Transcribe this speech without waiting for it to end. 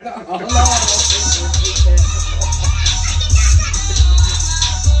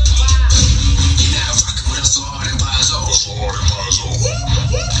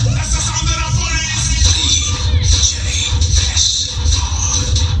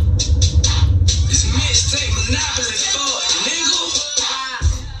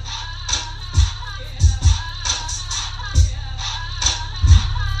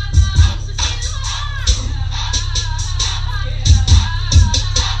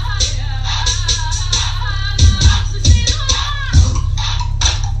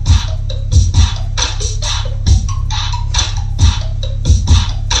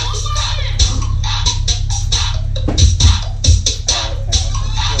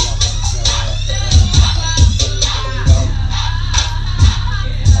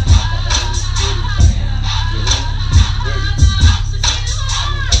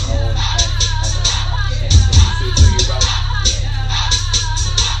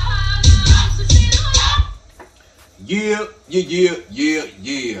And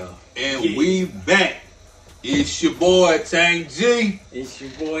we back. It's your boy Tank G. It's your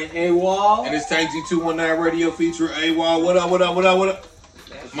boy A-Wall. And it's Tank G 219 Radio featuring A-Wall. What up?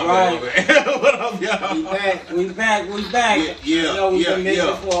 That's right. What up, y'all? We back. Yeah, I know we've been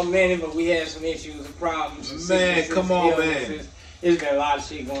missing for a minute, but we had some issues and problems. Man, come on, man. There's been a lot of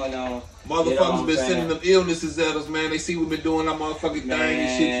shit going on. Motherfuckers been sending them illnesses at us, man. They see we've been doing our motherfucking thing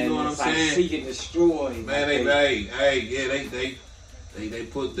and shit, you know what I'm saying? Like seek and destroy. Man, they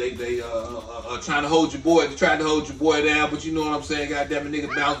trying to hold your boy, down, but you know what I'm saying? Goddamn it,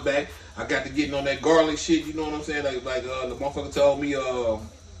 nigga bounce back. I got to getting on that garlic shit, you know what I'm saying? Like the motherfucker told me,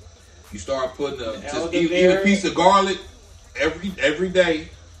 you start putting just eat a piece of garlic every day.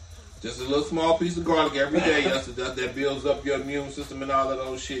 Just a little small piece of garlic every day. That builds up your immune system and all of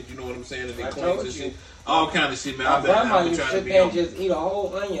those shit. You know what I'm saying? And it cleans and shit. All kind of shit, man. I've been trying to be on. Just eat a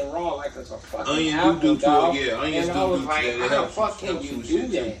whole onion raw like it's a fucking onion apple, do to dog. it, yeah. Onions do to it. How the fuck can you do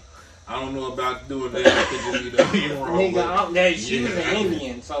that? I don't know about doing that. I think you eat onion raw. Nigga, she's an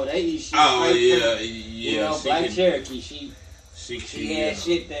Indian, so they eat shit. Oh, yeah. You know, Black Cherokee, she had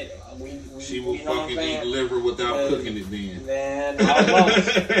shit that she will fucking eat liver without cooking it then. Man,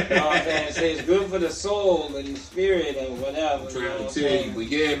 almost. You know what I'm saying? Say it's good for the soul and the spirit and whatever. I'm trying to tell you. But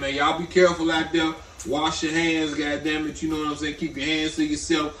yeah, man, y'all be careful out there. Wash your hands, goddammit. You know what I'm saying? Keep your hands to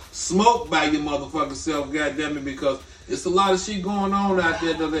yourself. Smoke by your motherfucking self, goddammit, because it's a lot of shit going on out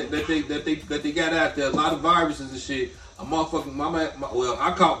there that they got out there. A lot of viruses and shit. A motherfucking, well,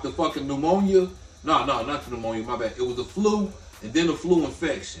 I caught the fucking pneumonia. No, not the pneumonia, my bad. It was the flu and then the flu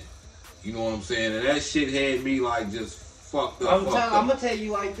infection. You know what I'm saying? And that shit had me like just fucked up. I'm gonna tell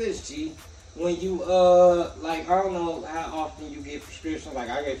you like this, G. When you like, I don't know how often you get prescriptions. Like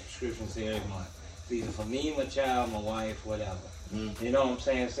I get prescriptions here every month. It's either for me, my child, my wife, whatever. You know what I'm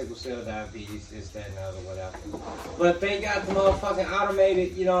saying? Sickle cell diabetes, this, that, and the other, whatever. But they got the motherfucking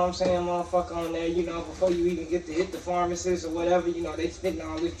automated, you know what I'm saying, motherfucker on there, you know, before you even get to hit the pharmacist or whatever, you know, they spitting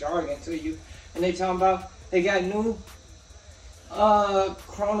all this jargon to you. And they talking about they got new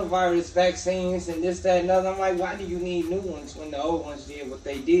coronavirus vaccines and this, that, and the other. I'm like, why do you need new ones when the old ones did what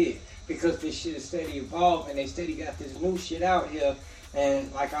they did? Because this shit is steady evolving. They steady got this new shit out here.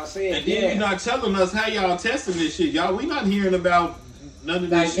 And like I said, and then you're not telling us how y'all testing this shit, y'all. We not hearing about none of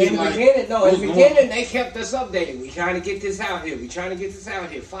this like shit. In the beginning, they kept us updated. We trying to get this out here.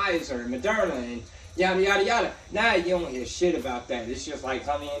 Pfizer and Moderna and yada yada yada. Now you don't hear shit about that. It's just like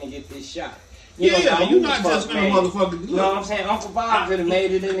come in and get this shot. You not just gonna motherfucker. You know what I'm saying? Uncle Bob could have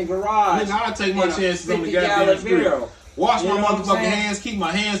made it in the garage. Nigga, I'll take my chances on the goddamn street. Wash my motherfucking hands, keep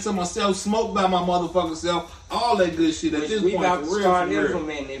my hands to myself, smoke by my motherfucking self, all that good shit at this we point. About to start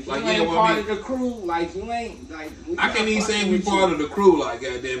implementing. If you ain't part of the crew, like you ain't like. I can't even say we part of the crew, like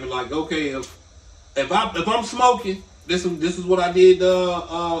goddamn it, like okay, if I'm smoking, this is what I did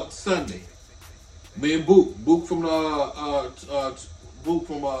Sunday. Me and Book from Lay Low, Book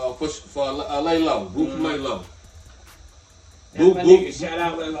from Lay Low. Shout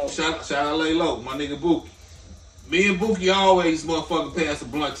out Lay Low. Shout out Lay Low, my nigga Book. Me and Bookie always motherfucking pass a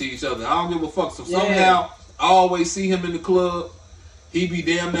blunt to each other. I don't give a fuck. So somehow I always see him in the club. He be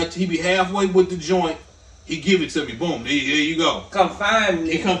he be halfway with the joint. He give it to me. Boom. Here you go. Come find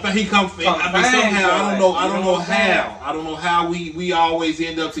me. He come. I mean somehow I don't know how. I don't know how we always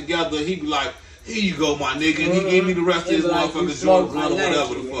end up together. He be like, here you go, my nigga. And he gave me the rest of his motherfucking joint, or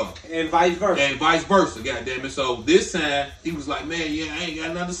whatever the fuck. And vice versa. Goddamn it. So this time he was like, man, yeah, I ain't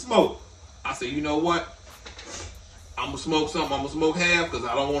got nothing to smoke. I said, you know what? I'm gonna smoke something. I'm gonna smoke half because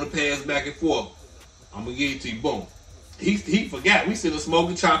I don't want to pass back and forth. I'm gonna give it to you. Boom. He forgot. We sitting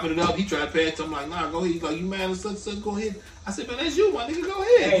smoking, chopping it up. He tried to pass. I'm like, nah, go ahead. He's like, you mad and such? Go ahead. I said, man, that's you, my nigga. Go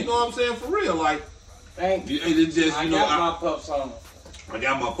ahead. You know what I'm saying? For real, like. Thank you. It's just I got my puffs on. I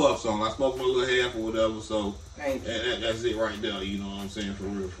got my puffs on. I smoked my little half or whatever. So thank you. That's it right there. You know what I'm saying? For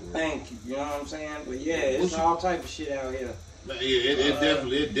real. Thank you. You know what I'm saying? But yeah, it's all type of shit out here. Yeah,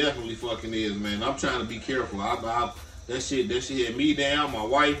 it definitely fucking is, man. I'm trying to be careful. That shit had me down, my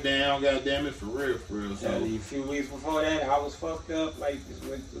wife down, goddamn it, for real. So a few weeks before that, I was fucked up. Like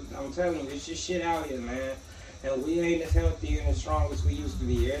I'm telling you, it's just shit out here, man. And we ain't as healthy and as strong as we used to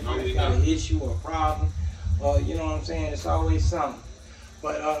be. Everybody's got an issue or a problem, you know what I'm saying? It's always something.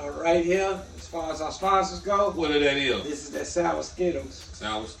 But right here, as far as our sponsors go, what that is? This is that Sour Skittles.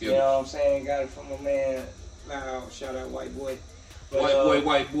 Sour Skittles. You know what I'm saying? Got it from my man. Shout out White Boy. But,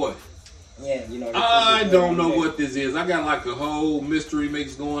 White boy. Yeah, you know. I don't know what this is. I got like a whole mystery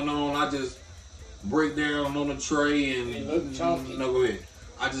mix going on. I just break down on the tray and it look chunky. No, go ahead.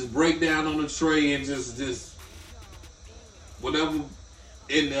 I just break down on the tray and just whatever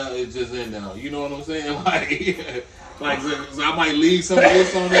in there, it's just in there. You know what I'm saying? Like so I might leave some of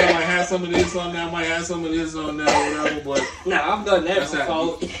this on there, I might have some of this on there, I might have some of this on there, whatever, but... Nah, I've done that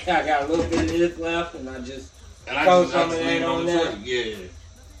before. I got a little bit of this left, and I just throw some of that on there. Yeah.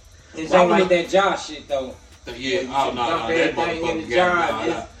 It ain't like that Josh shit, though. Yeah, oh, no, that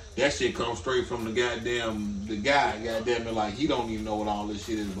motherfucker that shit comes straight from the guy, goddamn it, like, he don't even know what all this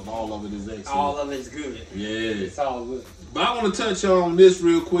shit is, but all of it is excellent. All of it's good. Yeah. It's all good. But I want to touch on this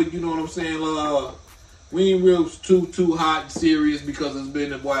real quick, you know what I'm saying? We ain't real too hot and serious because it's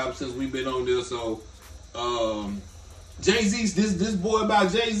been a while since we've been on this, so, Jay-Z's, this boy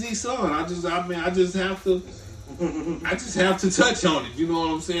about Jay-Z's son, I just have to touch on it, you know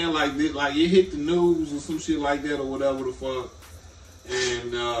what I'm saying? Like it hit the news or some shit like that or whatever the fuck.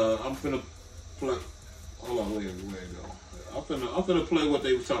 And I'm finna play. Hold on, where it go? I'm finna play what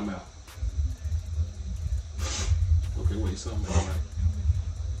they were talking about. Okay, wait, something about right.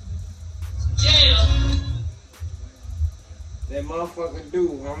 Yeah. That motherfucker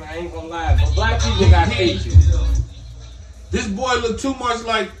do. I ain't gonna lie, but black people got features. This boy look too much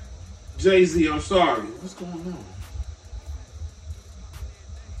like Jay-Z. I'm sorry. What's going on?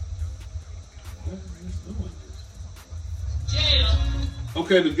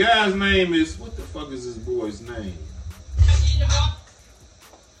 Okay, the guy's name is, what the fuck is this boy's name?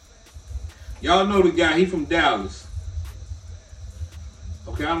 Y'all know the guy, he from Dallas.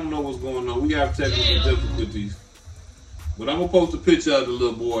 Okay, I don't know what's going on. We have technical difficulties. But I'm gonna post a picture of the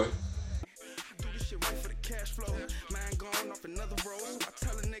little boy.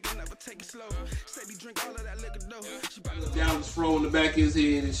 Dallas fro in the back of his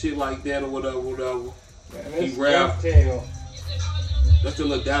head and shit like that or whatever. Man, he rapped. That's the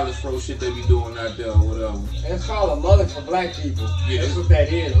little Dallas fro shit they be doing out there or whatever. It's called a mullet for black people. Yeah, that's what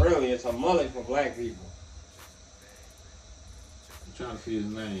that is, really. It's a mullet for black people. I'm trying to see his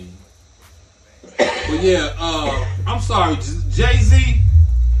name. But yeah, I'm sorry, Jay-Z.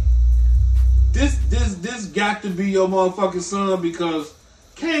 This got to be your motherfucking son because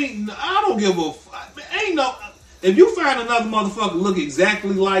I don't give a ain't no. If you find another motherfucker look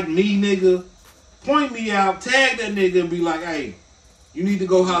exactly like me, nigga, point me out, tag that nigga, and be like, hey, you need to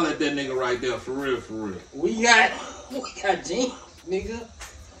go holler at that nigga right there, for real, for real. We got jeans, nigga.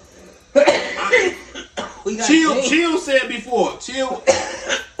 We got Chill said before.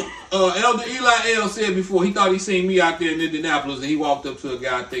 Elder Eli L said before he thought he seen me out there in Indianapolis and he walked up to a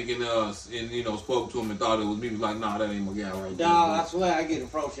guy thinking us and spoke to him and thought it was me. He was like, nah, that ain't my guy right there. Dog, I swear I get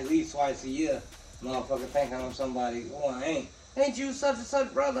approached at least twice a year. Motherfucker thinking I'm somebody. Oh, I ain't. Ain't you such and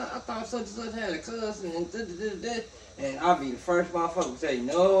such brother? I thought such and such had a cousin and da-da-da-da. And I'll be the first motherfucker to say,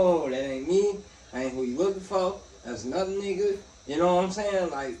 no, that ain't me. I ain't who you looking for. That's another nigga. You know what I'm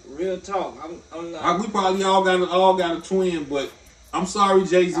saying? Like, real talk. I'm not. We probably all got a twin, but I'm sorry,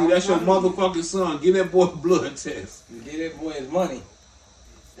 Jay-Z. That's your motherfucking son. Give that boy a blood test. Give that boy his money.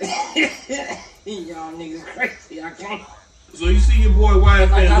 Y'all niggas crazy. I can't. So you see your boy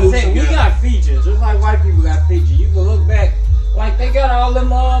YFN like I said, we got features. Just like white people got features. You can look back. Like, they got all them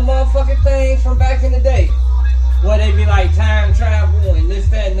motherfucking things from back in the day. Where they be like time travel and this,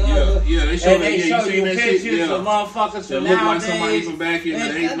 that, and the other. Yeah, they show, you pictures of motherfuckers from nowadays. Look like somebody from back in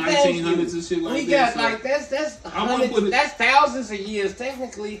the 1900s and shit like that. We got like that's thousands of years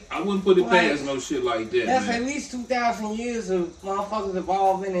technically. I wouldn't put it past no shit like that. That's at least 2,000 years of motherfuckers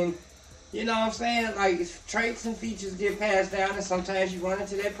evolving, and you know what I'm saying? Like, traits and features get passed down, and sometimes you run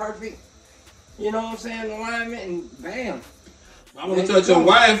into that perfect, you know what I'm saying, alignment, and bam. I want to touch on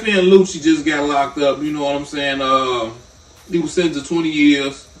YFN Lucci just got locked up. You know what I'm saying? He was sentenced to 20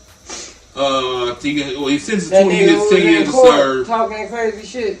 years. He sentenced to 20 years, 10 years to serve. Talking that crazy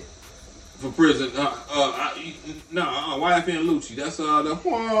shit. For prison. YFN Lucci. That's that's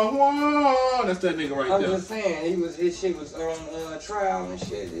that nigga right there. I'm just saying, his shit was on trial and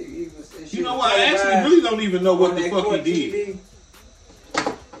shit. You know what? I actually really don't even know what the fuck he did.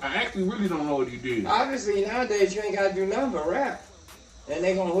 I actually really don't know what he did. Obviously, nowadays, you ain't got to do nothing but rap. And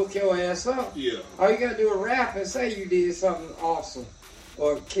they going to hook your ass up. Yeah. All you got to do is rap and say you did something awesome.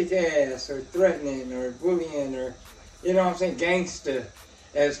 Or kick ass, or threatening, or bullying, or, you know what I'm saying, gangster,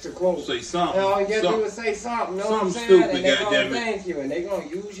 as to quote. Say something. And all you got to do is say something. You know what I'm saying? Stupid, and they going to thank you. And they going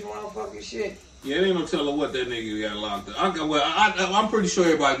to use your motherfucking shit. Yeah, they ain't no telling what that nigga got locked up. I'm pretty sure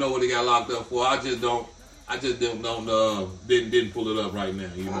everybody know what he got locked up for. I just didn't pull it up right now.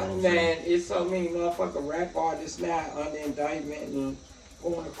 You know what I'm saying? Man, it's so many motherfucking rap artists now under indictment and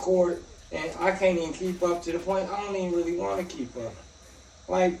going to court, and I can't even keep up to the point I don't even really want to keep up.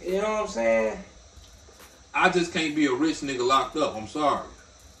 Like, you know what I'm saying? I just can't be a rich nigga locked up. I'm sorry.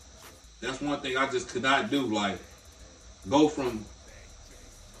 That's one thing I just could not do. Like, go from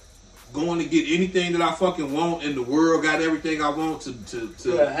going to get anything that I fucking want in the world, got everything I want to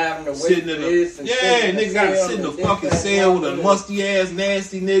having to sitting in a nigga got to sit in a fucking cell with a musty ass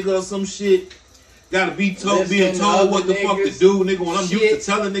nasty nigga or some shit. Gotta be being told what the fuck to do, nigga. When I'm used to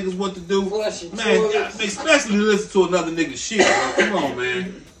telling niggas what to do, man, especially to listen to another nigga's shit, bro. Come on,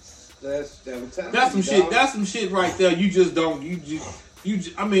 man. That's some shit. That's some shit right there. You just don't.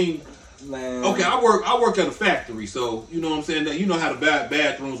 I mean. Man. Okay, I work at a factory, so you know what I'm saying. That you know how the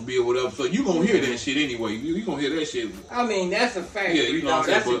bathrooms be or whatever, so you gonna hear that shit anyway. You gonna hear that shit. I mean, that's a factory. Yeah, you know what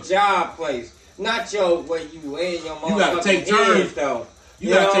I'm saying. That's a job place, not your where you lay your motherfucking. You gotta take turns though.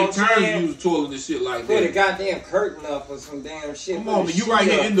 You gotta take turns to use the toilet and shit like that. Put a goddamn curtain up or some damn shit. Come on, man, you right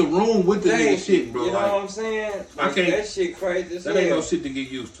here in the room with the nigga shit, bro. You know what I'm saying? I can't. That shit crazy. That ain't no shit to get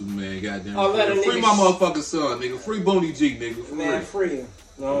used to, man. Goddamn. Free my motherfucking son, nigga. Free Booney G, nigga. Man, free him.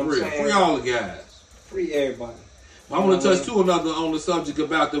 Know what I'm saying? Free all the guys. Free everybody. I want to touch too on the subject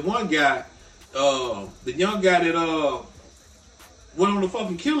about the one guy, the young guy that went on the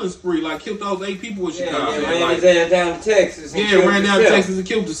fucking killing spree, like killed those 8 people in Chicago. Yeah, ran his ass down to Texas. Ran down to Texas and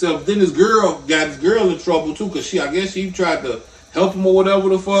killed himself. Then his girl got his girl in trouble too, cause I guess she tried to help him or whatever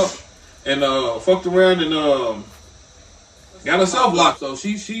the fuck, and fucked around and got herself locked. So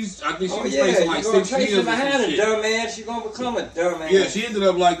she's I think she was facing like 6 years or some shit. Dumbass, she gonna become a dumbass. Yeah, she ended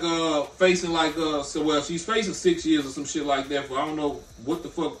up like facing like she's facing 6 years or some shit like that for I don't know what the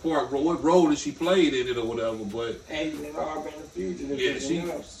fuck part, bro. What role did she played in it or whatever? But aiding and harboring the fugitive. Yeah, she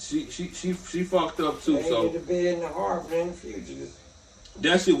fucked up too. So aiding the bed and the harboring the fugitive.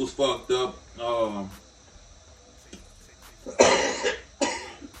 That shit was fucked up.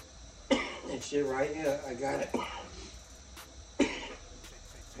 That shit right here, I got it.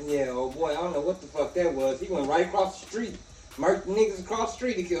 Yeah, oh boy, I don't know what the fuck that was. He went right across the street, murked niggas across the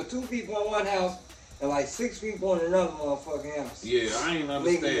street. He killed 2 people in one house and like 6 people in another motherfucking house. Yeah, I ain't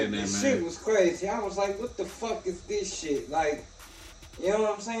understand that, man. This shit was crazy. I was like, what the fuck is this shit? Like, you know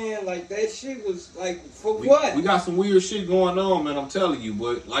what I'm saying? Like, that shit was like, for what? We got some weird shit going on, man. I'm telling you.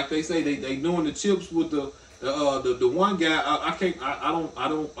 But like they say, they doing the chips with the one guy. I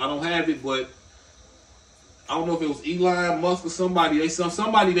don't have it, but. I don't know if it was Elon Musk or somebody. They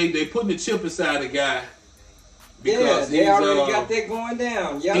putting the chip inside the guy because they already got that going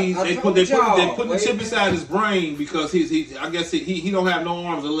down. Yeah, they put the chip inside his brain because I guess he don't have no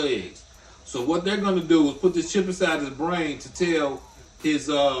arms or legs. So what they're gonna do is put this chip inside his brain to tell his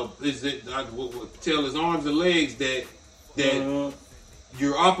arms and legs that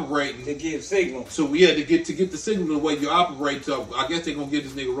you're operating to give signal. So to get the signal the way you operate. So I guess they're gonna give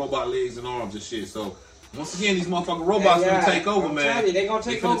this nigga robot legs and arms and shit. So. Once again, these motherfucking robots gonna take over, man. They gonna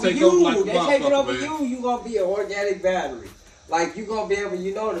take over you. Like they taking over you. You gonna be an organic battery. Like you gonna be able,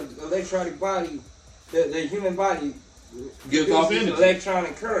 the electronic body, the human body gives off energy,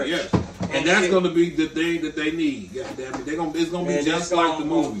 electronic current. Yes, and that's gonna be the thing that they need. God damn it, it's gonna be just like the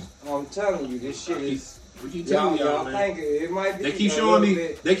movies. I'm telling you, this shit is. We keep telling y'all, man. It might be. They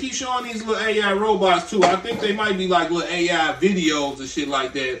keep showing these little AI robots too. I think they might be like little AI videos and shit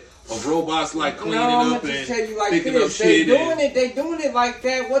like that. Of robots like cleaning up and picking up shit. They doing it like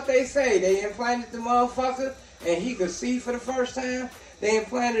that. What they say, they implanted the motherfucker and he could see for the first time. They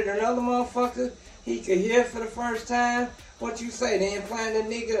implanted another motherfucker, he could hear for the first time. What you say? They implanted a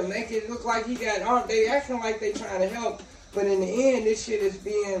nigga to make it look like he got armed. They acting like they trying to help, but in the end, this shit is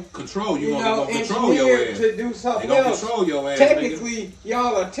being control. You gonna control your ass to do something they else. Control your ass. Technically,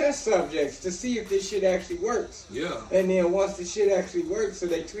 y'all are test subjects to see if this shit actually works. Yeah. And then once the shit actually works, so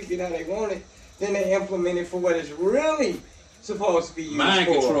they tweak it how they want it, then they implement it for what it's really supposed to be used Mind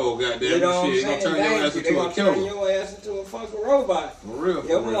for. Control, goddamn you know shit. Gonna turn your ass into a killer. Turn your ass into a fucking robot. For real.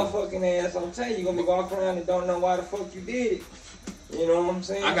 Your motherfucking ass, I'm telling you, you're gonna be walking around and don't know why the fuck you did it. You know what I'm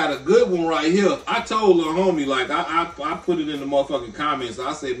saying? I got a good one right here. I told little homie, like, I put it in the motherfucking comments.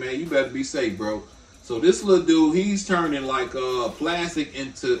 I said, man, you better be safe, bro. So this little dude, he's turning like plastic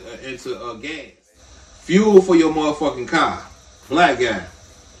into gas. Fuel for your motherfucking car. Black guy.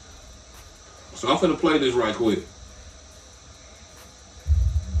 So I'm finna play this right quick.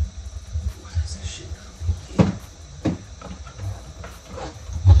 What is this shit?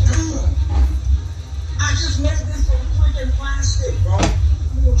 I just made this from freaking plastic, bro.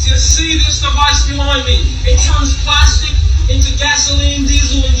 Just see this device behind me. It turns plastic into gasoline,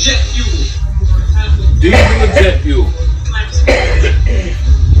 diesel, and jet fuel. Diesel and jet fuel.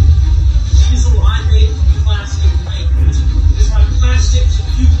 Diesel I made from plastic. It's my plastic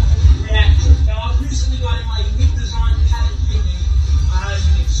fuel reactor. Now I recently got in my unique design patent pending. I had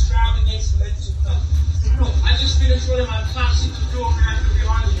an extravagant expensive cut. Look, I just finished running my plastic fuel reactor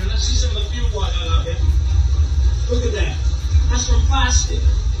behind me. Let's see some of the fuel I got out here. Look at that. That's from plastic.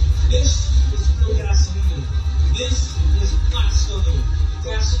 This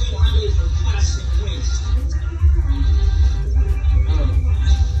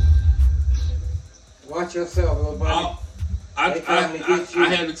get you. I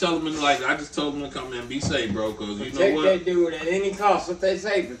had to tell him, like, I just told him to come in and be safe, bro, because you know Protect what? that dude at any cost. What they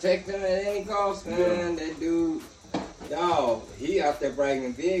say, protect him at any cost, man. That dude, dog, he out there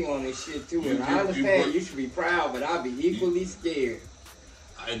bragging big on this shit, too. And I understand you should be proud, but I'll be equally scared.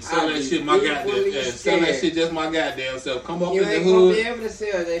 And sell that shit my goddamn sell that shit just my goddamn self. Come up you in the ain't hood. gonna be able to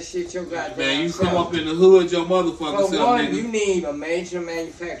sell that shit your goddamn Man, you self. come up in the hood, your motherfucker self, one, nigga. you need a major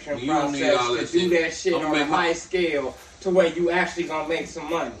manufacturing You don't need all process that to do shit. that shit I'm on a making- high scale to where you actually gonna make some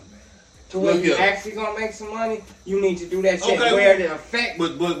money. To where Look you here. actually gonna make some money, you need to do that shit Okay, where the effect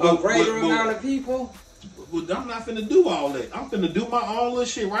but a greater amount of people. But I'm not finna do all that. I'm finna do my own little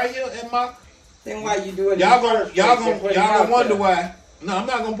shit right here at my. Then why you do it? Y'all in the gonna first y'all place and gonna put it y'all out gonna wonder there? why. No, I'm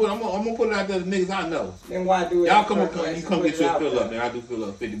not gonna put. I'm gonna put it out there to niggas I know. Then why do it? Y'all in the come first on, place you and come put get it your out fill there? up, man. I do fill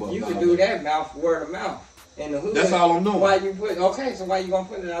up $50. You can do that word of mouth in the hood. That's all I'm doing. Why you put? Okay, so why you gonna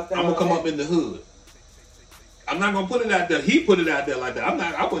put it out there? I'm gonna come up in the hood. I'm not gonna put it out there. He put it out there like that.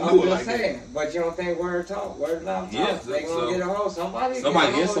 I wouldn't do it like that. But you don't think word of mouth talk? Yes, They gonna so- get a hold. Somebody Yeah,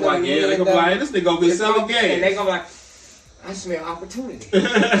 they they gonna be like, this nigga gonna be selling And they gas. gonna be like, I smell opportunity.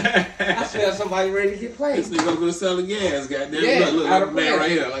 I smell somebody ready to get This placed. nigga gonna selling gas, goddamn. Yeah, Look, out like of a man pleasure.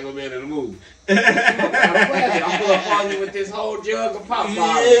 right here, like a man in the movie. I'll pull up on you with this whole jug of pop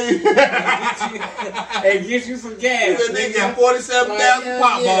bottles and get you some gas. This nigga got 47,000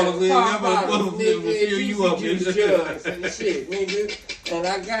 pop bottles in. Pop I'm bottles, gonna nigga, fill you up. juice jugs and shit, nigga. And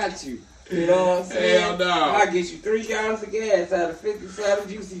I got you. You know what I'm saying? Hell no. I get you 3 gallons of gas out of 57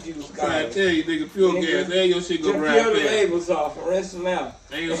 juicy juice. I'm trying to tell you, nigga, pure Nigga, gas. Ain't your shit Just go peel right the fast. labels off and rinse them out.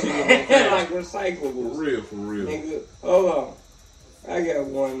 Ain't your shit go right fast. Like recyclables. For real. Nigga, hold on. I got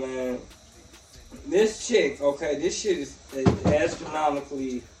one, man. This chick, okay, this shit is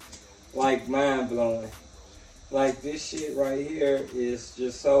astronomically, like, mind-blowing. Like, this shit right here is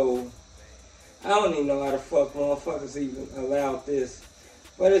just so... I don't even know how the fuck motherfuckers even allowed this.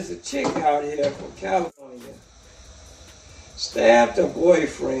 But it's a chick out here from California. Stabbed her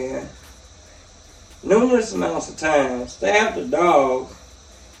boyfriend numerous amounts of times. Stabbed a dog.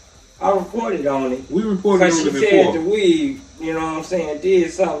 I reported on it. We reported Because on she it said before. the weed, you know what I'm saying, did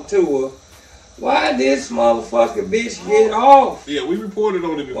something to her. Why this motherfucking bitch get off? Yeah, we reported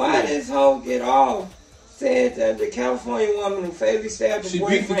on it before. Why this hoe get off? Said that the California woman who fatally stabbed her She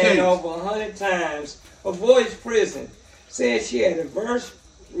beat the boyfriend case. over 100 times avoids prison. Said she had adverse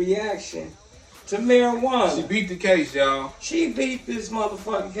reaction to marijuana. She beat the case, y'all. She beat this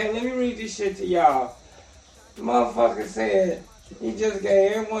motherfucking case. Let me read this shit to y'all. The motherfucker said he just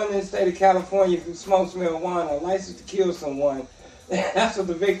gave everyone in the state of California who smokes marijuana a license to kill someone. That's what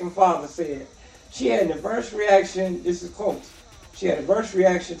the victim father said. She had an adverse reaction. This is quote. She had an adverse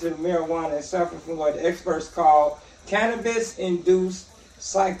reaction to the marijuana and suffered from what experts call cannabis-induced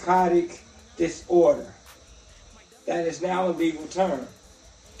psychotic disorder. That is now a legal term.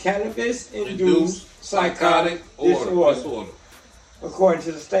 Cannabis-induced psychotic disorder. According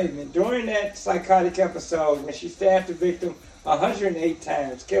to the statement, during that psychotic episode, when she stabbed the victim 108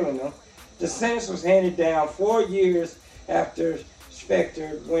 times, killing him, the sentence was handed down 4 years after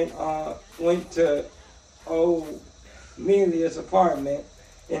Spector went to Mili's apartment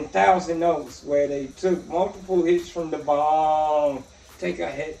in Thousand Oaks, where they took multiple hits from the bong. Take a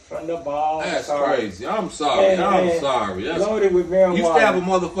hit from the bong. That's sorry. crazy. I'm sorry. And I'm sorry. That's, loaded with marijuana. you stab a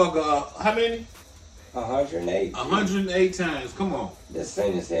motherfucker, how many? 108. 108 times. Come on. The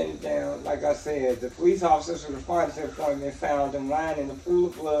sentence handed down, like I said, the police officers who responded to the appointment found him lying in a pool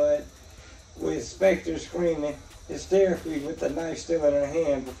of blood with Spector screaming hysterically with the knife still in her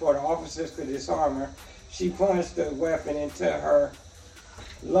hand. Before the officers could disarm her, she plunged the weapon into her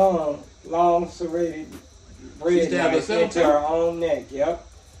long serrated red knife into her own neck. Yep.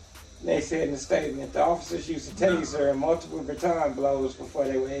 They said in the statement, the officers used a taser and multiple baton blows before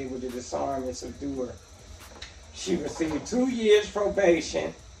they were able to disarm and subdue her. She received 2 years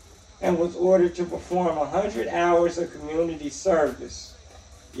probation and was ordered to perform 100 hours of community service.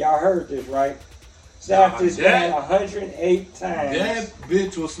 Y'all heard this, right? Stabbed this man 108 times. That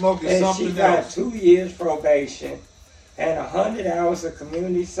bitch was smoking And something she got else. 2 years probation and 100 hours of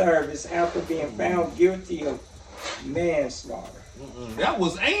community service after being found guilty of manslaughter. That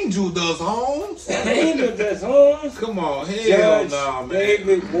was Angel Does Holmes. Angel Does Holmes. Come on, hell Judge no, man.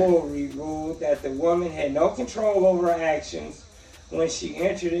 David Worley ruled that the woman had no control over her actions when she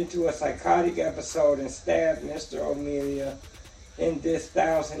entered into a psychotic episode and stabbed Mr. O'Melia in this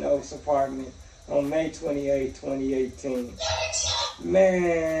Thousand Oaks apartment on May 28, 2018.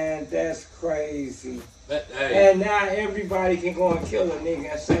 Man, that's crazy. Hey. And now everybody can go and kill a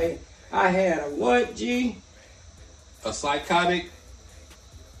nigga and say, I had a what, G? A psychotic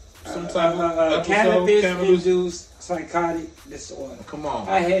some type of cannabis-induced psychotic disorder. Come on.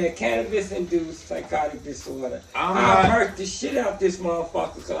 I had cannabis-induced psychotic disorder. I hurt the shit out this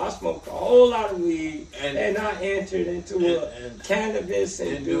motherfucker because I smoked a whole lot of weed and I entered into a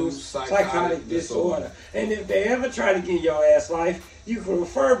cannabis-induced psychotic disorder. And if they ever try to give your ass life, you can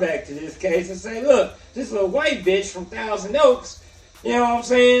refer back to this case and say, look, this little white bitch from Thousand Oaks, you know what I'm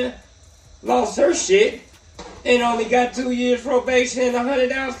saying, lost her shit and only got 2 years probation and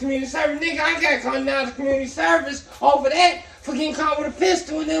 $100 community service. Nigga, I got $100 community service over that for getting caught with a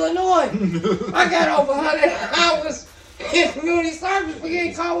pistol in Illinois. I got over 100 hours in community service for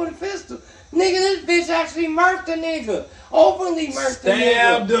getting caught with a pistol. Nigga, this bitch actually murked a nigga. Overly murked a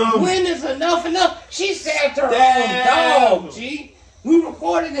nigga. When is enough? She stabbed her own dog, G. We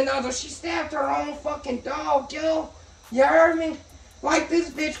recorded another. She stabbed her own fucking dog, yo. You heard me? Like this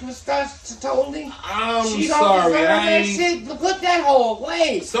bitch was totally. I'm sorry, I ain't. Shit. Put that hoe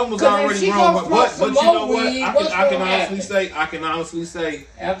away. Something's already wrong, but you know what? I can honestly say.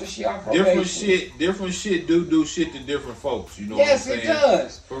 After she on probation, different shit do shit to different folks. You know yes, what I'm saying? Yes, it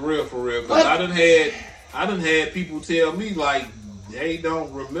does. For real. Because I done had people tell me like they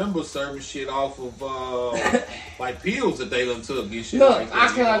don't remember certain shit off of like pills that they done took and shit. Look, like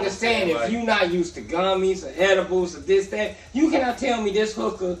that, I can understand if you're not used to gummies or edibles or this, that. You cannot tell me this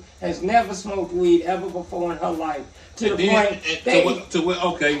hooker has never smoked weed ever before in her life. To the point.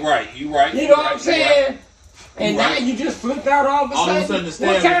 Okay, right. You right. You know what I'm saying? Right. And now you just flipped out all of a sudden.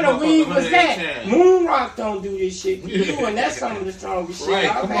 What kind of weed was that? Moon Rock don't do this shit to you, and that's some of the strongest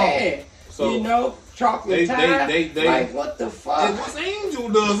shit I've had. So, you know, chocolate tie. Like, what the fuck? It was Angel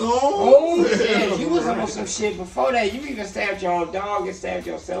does, oh, you was on some shit before that. You even stabbed your own dog and stabbed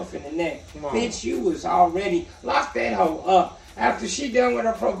yourself in the neck. Bitch, you was already locked that hoe up. After she done with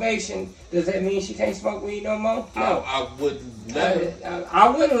her probation, does that mean she can't smoke weed no more? No. I wouldn't let her. I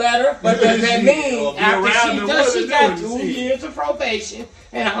wouldn't let her, but does that mean after she got 2 years of probation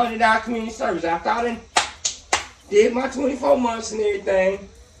and $100 community service? After I done did my 24 months and everything,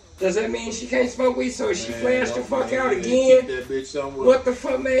 does that mean she can't smoke weed? So if she flashed the fuck out again, what the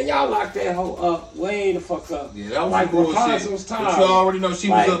fuck, man? Y'all locked that hoe up. Way the fuck up. Yeah, that was like bullshit. But you already know she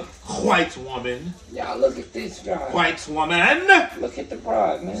was a white woman. Y'all look at this guy. White woman. Look at the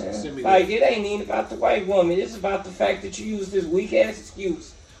broad, man. Like, it ain't even about the white woman. It's about the fact that you use this weak-ass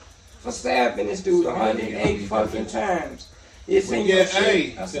excuse for stabbing this dude 108 fucking times. It's in your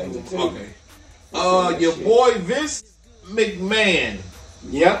shit. I sent it to you. Your boy Vince McMahon.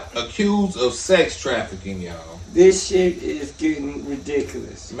 Yep. Accused of sex trafficking, y'all. This shit is getting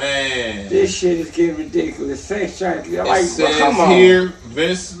ridiculous. Man. This shit is getting ridiculous. Sex trafficking. Like, it says here,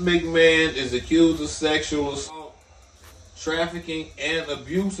 Vince McMahon is accused of sexual assault, trafficking, and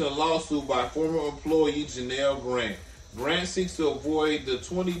abuse in a lawsuit by former employee Janelle Grant. Grant seeks to avoid the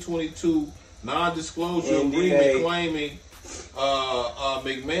 2022 non-disclosure agreement claiming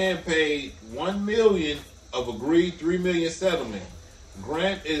McMahon paid $1 million of agreed $3 million settlement.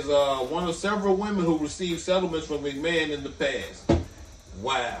 Grant is one of several women who received settlements from McMahon in the past.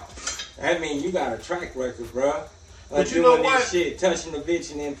 Wow. I mean, you got a track record, bruh. But you know what? Shit, touching the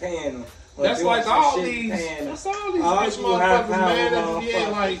bitch and then paying them. That's like all these. That's all these rich motherfuckers, man. Yeah,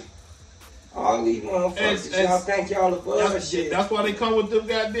 like all these motherfuckers. Y'all think y'all above shit. That's why they come with them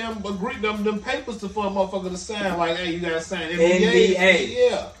goddamn them papers for a motherfucker to sign. Like, hey, you gotta sign NDA.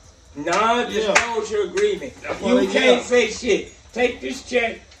 Yeah. Non-disclosure agreement. You can't say shit. Take this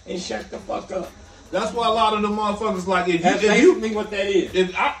check and shut the fuck up. That's why a lot of the motherfuckers like That's basically what that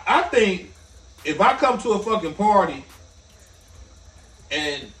is. I think if I come to a fucking party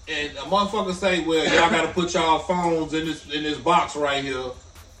and a motherfucker say, well, y'all gotta put y'all phones in this box right here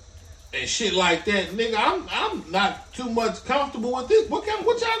and shit like that, nigga, I'm not too much comfortable with this. What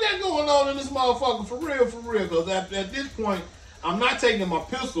y'all got going on in this motherfucker for real? Because at this point, I'm not taking my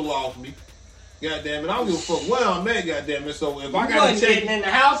pistol off me. Goddamn it, I don't give a fuck where I'm at, goddamn it. So if I gotta check getting in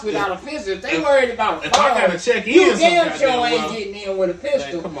the house without a pistol, if they worried about a phone, if I gotta check in, you damn sure ain't getting in with a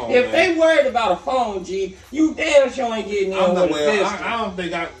pistol. Man, come on, if they worried about a phone, G, you damn sure ain't getting in with a pistol. I don't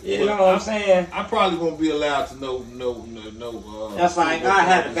think You know what I'm saying? I probably won't be allowed to know. That's like I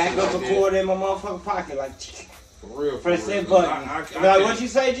had to back up a cord in my motherfucking pocket, like for real. Press that button. Like what you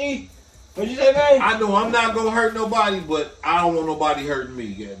say, G? What'd you say, man? I know I'm not gonna hurt nobody, but I don't want nobody hurting me,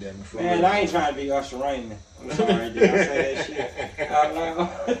 goddamn it. Man, I ain't trying to be Usher Raymond. I'm sorry, did I say that shit out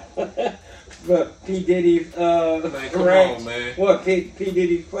loud? But P. Diddy's, man, come on, man. What, P.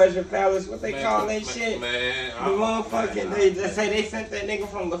 Diddy's Pleasure Palace, what they call that shit? Man, the motherfucking, they say they sent that nigga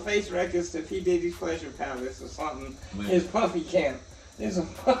from the Face Records to P. Diddy's Pleasure Palace or something. Man. His Puffy Camp. There's a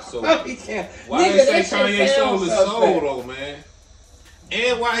Puffy Camp. Why they say Kanye soul is soul, though, man?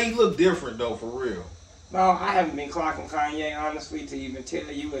 And why he look different though, for real. No, I haven't been clocking Kanye honestly to even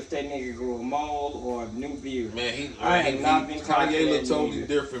tell you if that nigga grew a mole or a new beard. Man, I have not been clocking Kanye look that totally either.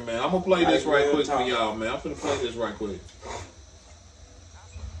 different, man. I'm gonna play this right quick talk. for y'all, man. I'm finna play this right quick.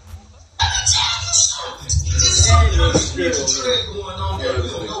 There's some kind of spiritual trend going on there we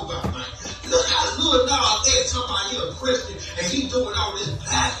don't know about, man. Look how Lil Nas X talking about he a Christian and he doing all this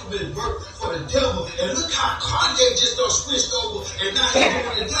blasphemous work for the devil. And look how Kanye just done switched over and now he's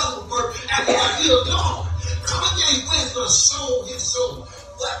doing the devil work acting like he a God. Kanye West done sold his soul.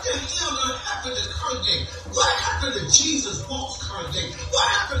 What the hell done happened to Kanye? What happened to Jesus Walks Kanye? What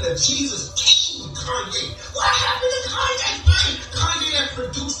happened to Jesus King Kanye? What happened to Kanye, man? Kanye that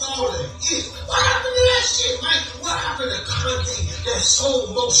produced all of it. What happened to that shit, man? What happened to Kanye that sold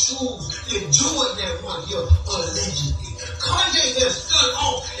more shoes than Jordan that one year, allegedly? Kanye has stood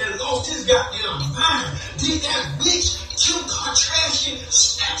off and lost his goddamn mind. Did that bitch Kim Kardashian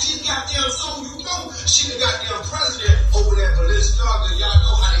snatch his goddamn soul? You know she the goddamn president over there, but let's start. Y'all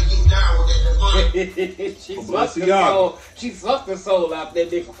know how they get down with that demonic. She sucked the soul out that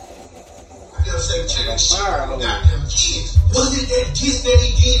nigga. They'll say, check that shit out goddamn kids. Was it that diss that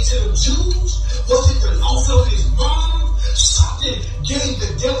he did to the Jews? Was it the loss of his mom? Something gave the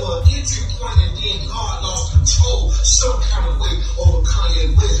devil an entry point and then God lost control some kind of way over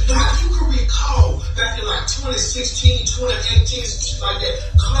Kanye West. Now, if you can recall, back in like 2016, 2018, shit like that,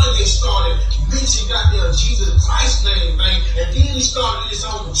 Kanye started mentioning goddamn Jesus Christ's name, man, and then he started his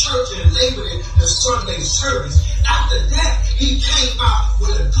own church and labeled it the Sunday service. After that, he came out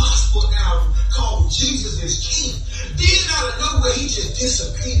with a gospel album called Jesus is King. Then out of nowhere, he just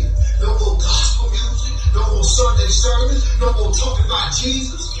disappeared. No more gospel music, no more Sunday service, no more talking about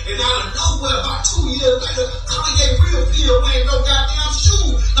Jesus. And out of nowhere, about 2 years later, Kanye reappeared wearing no goddamn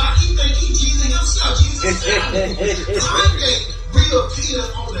shoes. Like he think he Jesus himself. Jesus Kanye reappeared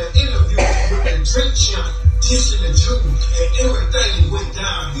on the interview with the Drink Champ, dissing the Jews, and everything went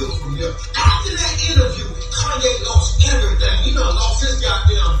downhill from there. After that interview, Kanye lost everything. He done lost his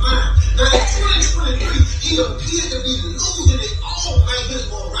goddamn mind. Now in 2023, he appeared to be losing it all, man. His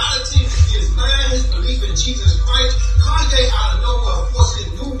morality, his mind, his belief in Jesus Christ. Kanye out of nowhere forced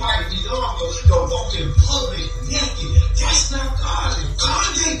his new wife, Bianca, to walk in public naked. That's not godly.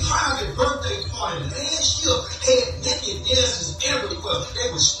 Kanye private birthday party last year had naked dancers everywhere.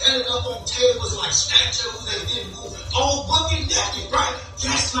 They were standing up on tables like statues. They didn't move. All bucket naked, right?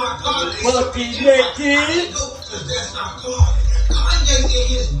 That's not godly. Bucket naked. Because that's not godly. Kanye in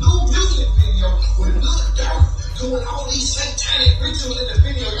his new music video with Lil Durk doing all these satanic rituals in the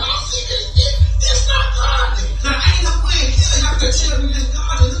video. Y'all see this shit? That's not godly. Now ain't no way in hell y'all can tell me this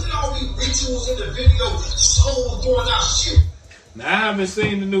godly. Look at all these rituals in the video. Souls going out shit. Now I haven't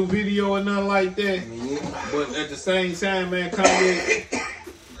seen the new video or nothing like that, but at the same time, man, Kanye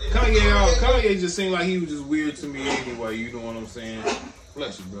just seemed like he was just weird to me anyway. You know what I'm saying?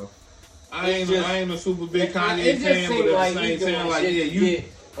 Bless you, bro. I ain't a super big Kanye fan, but at the same time, like a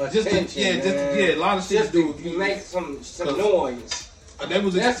lot of shit to do. You make some noise.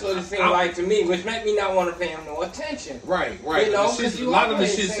 That's what it seemed like to me, which make me not want to pay him no attention. Right. You know, a lot of the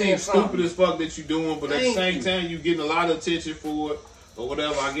shit seems stupid as fuck that you doing, but at the same time, you getting a lot of attention for it or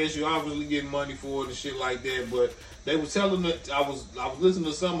whatever. I guess you obviously getting money for it and shit like that. But they were telling me, I was listening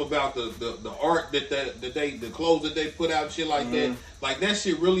to something about the art the clothes that they put out and shit like that. Like that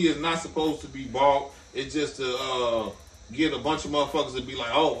shit really is not supposed to be bought. It's just to get a bunch of motherfuckers to be like,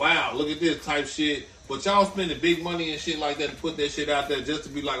 oh wow, look at this type shit. But y'all spending big money and shit like that to put that shit out there just to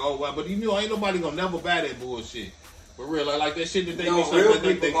be like, oh wow. But you know, ain't nobody gonna never buy that bullshit. For real, like that shit that they no, real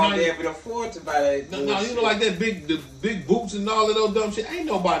people gonna be able to afford to buy that. No, you know, like that the big boots and all of those dumb shit. Ain't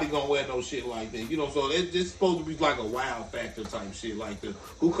nobody gonna wear no shit like that. You know, so it's supposed to be like a wow factor type shit. Like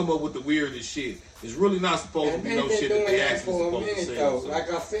who come up with the weirdest shit. It's really not supposed to be no shit that they actually supposed to sell. So. Like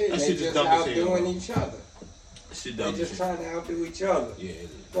I said, that they just outdoing each other. They just trying to outdo each other. Yeah, it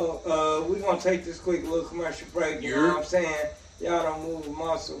is. Well, we're going to take this quick little commercial break. You know what I'm saying? Y'all don't move a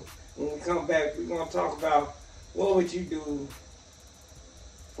muscle. When we come back, we're going to talk about what would you do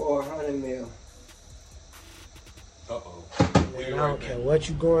for $100 million. Uh-oh. Man, I don't care what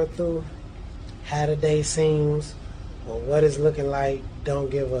you're going through, how the day seems, or what it's looking like. Don't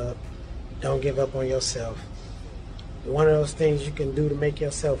give up. Don't give up on yourself. One of those things you can do to make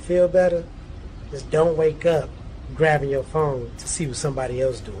yourself feel better is don't wake up grabbing your phone to see what somebody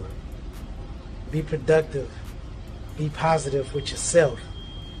else doing. Be productive. Be positive with yourself.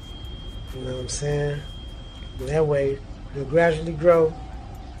 You know what I'm saying? And that way, you'll gradually grow.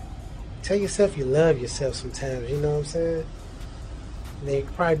 Tell yourself you love yourself sometimes, you know what I'm saying? And then you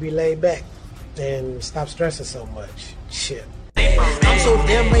can probably be laid back and stop stressing so much. Shit. They I'm so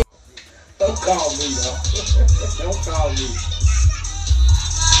damn late. Don't call me though. Don't call me.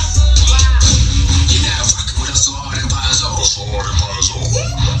 You're now rocking with us so hard and by us all.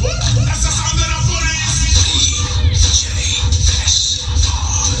 That's the sound that I'm putting.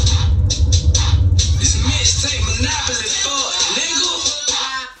 This mixtape monopoly for nigga.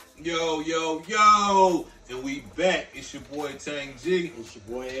 Yo, and we back. It's your boy Tang G. It's your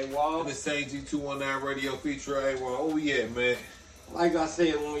boy A-Wall. And it's Tang G 219 Radio feature A-Wall. Oh yeah, man. Like I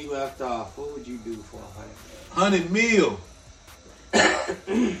said when we left off, what would you do for 100 $100 million.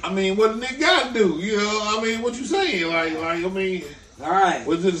 I mean, what a nigga gotta do? You know, I mean, what you saying? Like, I mean, all right.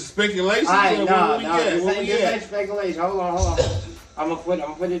 was it a speculation? All right, no, This ain't speculation. Hold on. I'm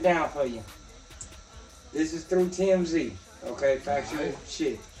gonna put it down for you. This is through TMZ. Okay, factual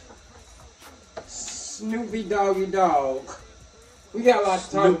shit. Snoopy Doggy Dog. We got a lot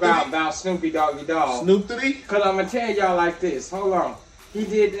to talk about Snoopy Doggy Dog. Snoop 3? Cause I'm gonna tell y'all like this. Hold on. He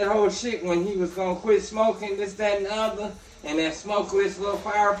did that whole shit when he was gonna quit smoking, this, that, and the other. And that smokeless little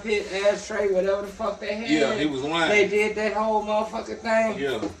fire pit, ashtray, whatever the fuck they had. Yeah, he was lying. They did that whole motherfucking thing.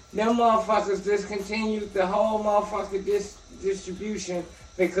 Yeah. Them motherfuckers discontinued the whole motherfucking distribution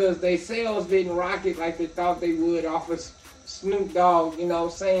because they sales didn't rocket like they thought they would off of Snoop Dogg, you know,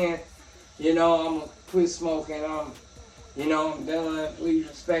 saying, you know, I'm gonna quit smoking, I'm done, please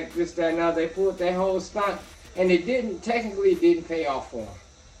respect this, that, and other. They pulled that whole stunt, and it didn't pay off for them.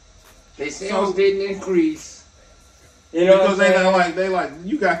 Their sales didn't increase. You know because they like,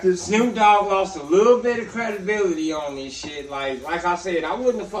 you got this. Snoop Dogg lost a little bit of credibility on this shit. Like I said, I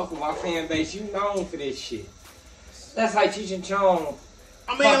wouldn't have fucked with my fan base. You known for this shit. That's like Cheech and Chong.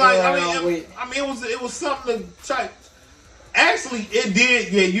 I mean, it was something to try. Actually, it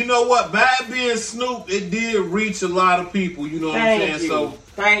did. Yeah, you know what? By it being Snoop, it did reach a lot of people. You know what I'm saying? So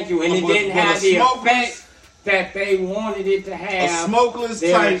thank you. And it didn't have the effect that they wanted it to have. A smokeless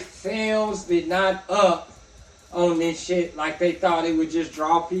Their type. sales did not up on this shit like they thought it would just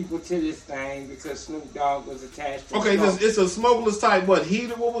draw people to this thing because Snoop Dogg was attached to Okay, smoke. it's a smokeless type. What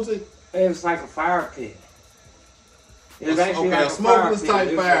heater? What was it? It was like a fire pit. It was actually okay, like a smokeless type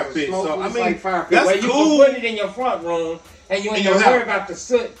fire pit. So I mean, like fire pit. that's Where you cool. can put it in your front room and you ain't gonna worry about the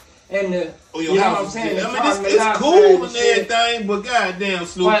soot and the. Your you know house what I'm saying? I mean, it's carbon cool dioxide and everything, but goddamn,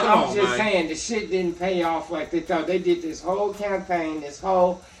 Snoop, but come I'm on, just man. saying the shit didn't pay off like they thought. They did this whole campaign, and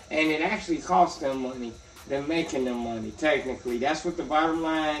it actually cost them money. They're making them money, technically. That's what the bottom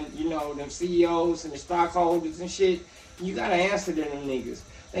line, you know, them CEOs and the stockholders and shit, you gotta answer to them niggas.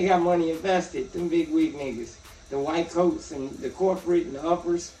 They got money invested, them big wig niggas. The white coats and the corporate and the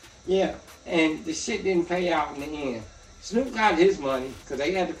uppers. Yeah, and the shit didn't pay out in the end. Snoop got his money, because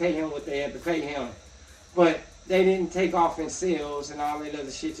they had to pay him what they had to pay him. But they didn't take off in sales and all that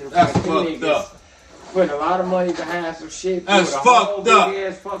other shit to the That's fucking fucked niggas. up. Put a lot of money behind some shit. That's a fucked whole up. Big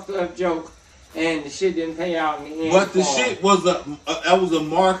ass fucked up joke. And the shit didn't pay out in the end. But the shit was that was a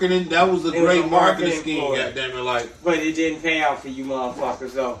marketing. That was a great marketing scheme. Goddamn it, like. But it didn't pay out for you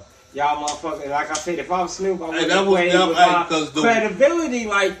motherfuckers though. Y'all motherfuckers, like I said, if I was Snoop, I wouldn't have played with my credibility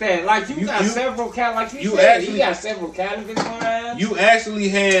like that. Like you got several cannabis lines. You actually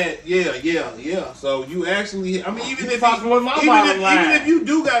had, yeah. So you actually, I mean, even if you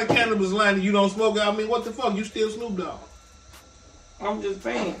do got a cannabis line and you don't smoke it, I mean, what the fuck? You still Snoop Dogg. I'm just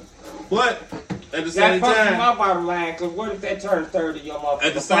saying. But at the same time, my bottom line, because what if that turns 30 your motherfucker?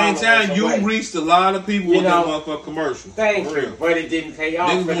 At the same time, you reached a lot of people with that motherfucker commercial. Thank you. But it didn't pay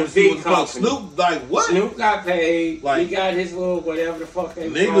off for the big company. Snoop, like what? Snoop got paid. Like, he got his little whatever the fuck they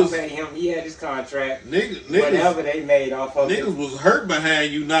was gonna pay him. He had his contract. Whatever they made off of it. Niggas was hurt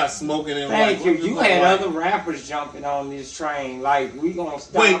behind you not smoking. And thank you. You had other rappers jumping on this train. Like, we gonna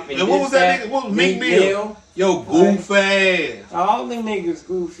stop. Wait, and what was that nigga? What was Meek Mill? Yo, goof ass. All them niggas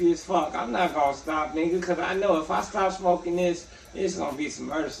goofy as fuck. I'm not gonna stop, nigga, because I know if I stop smoking this, it's gonna be some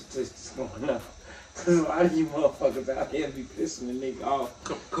murder statistics going up. Because a lot of you motherfuckers out here be pissing the nigga off.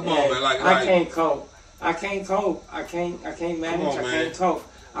 Come on, man. Like, I can't cope. I can't manage. I can't cope.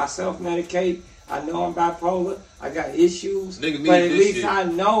 I self-medicate. I know I'm bipolar. I got issues. But at least I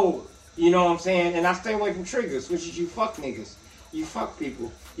know, you know what I'm saying? And I stay away from triggers, which is you fuck niggas. You fuck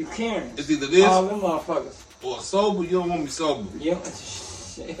people. You Karens. It's either this all them motherfuckers. Or sober. You don't want me sober. Yeah.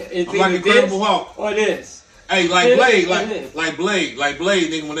 It's I'm like Incredible Hulk. Or this. Hey, like Blade, like Blade,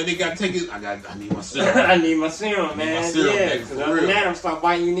 nigga. When they gotta take it, I need my serum. I need my serum, man. Because other than that, I'm start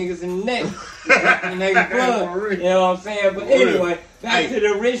biting you niggas in the neck, the nigga blood. You know what I'm saying? But anyway, back to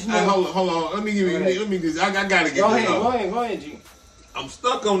the original. Hey, hold on. Let me give you. Let me just. I gotta get go this ahead, go ahead, G. I'm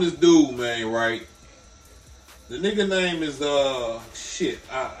stuck on this dude, man. Right. The nigga name is shit.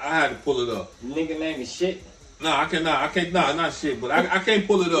 I had to pull it up. The nigga name is shit. No, I can't. Nah, not shit. But I can't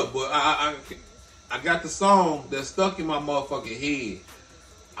pull it up. But I got the song that's stuck in my motherfucking head.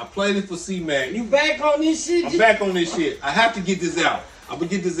 I played it for C-Mac. You back on this shit? I'm back on this shit. I have to get this out. I'm gonna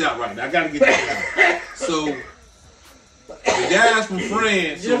get this out right now. I gotta get this out. So the guys from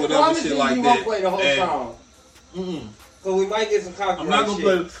France or whatever shit like you that. Won't play the whole song. So we might get some copyright. I'm not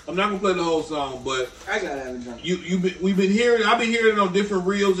gonna play the whole song, but I gotta have a drink. We've been hearing. I've been hearing it on different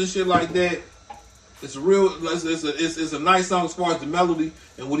reels and shit like that. It's a real. It's a nice song as far as the melody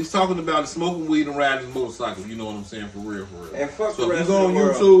and what he's talking about is smoking weed and riding his motorcycle. You know what I'm saying? For real. And fuck So the if rest you go of on the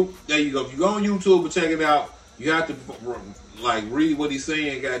world. YouTube, there you go. If you go on YouTube and check it out, you have to like read what he's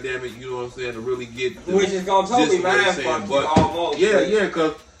saying. Goddamn it, you know what I'm saying to really get. Which is gonna totally gist of what he's mind saying. fuck you But almost. yeah,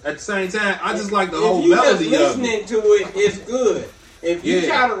 because at the same time, I just like the whole if you melody just of it. listening to it, it's good. If you Yeah.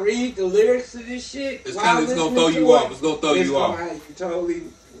 try to read the lyrics to this shit, It's while gonna listening throw to you it, off. It's gonna throw it's you gonna off. have you totally,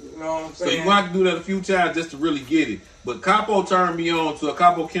 you know what I'm So saying? you gonna have to do that a few times just to really get it. But Capo turned me on to a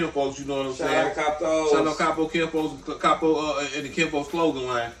Capo Kinfolks, you know what I'm Shout saying? out Capos. Shout out Capo Kinfolks, Capo and the Kinfolks clothing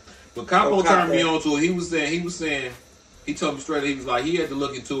line. But Capo Oh, turned me Capo. on to it. He was saying, he told me straight, he was like, he had to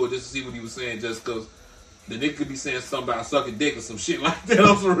look into it just to see what he was saying, just because the nigga could be saying something about sucking dick or some shit like that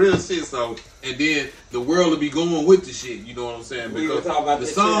on some real shit. So, and then the world will be going with the shit, you know what I'm saying? We were Because talking about the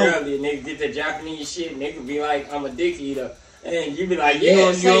this song, shit earlier. Nigga get the Japanese shit, nigga be like, I'm a dick eater. And you be like, you yeah,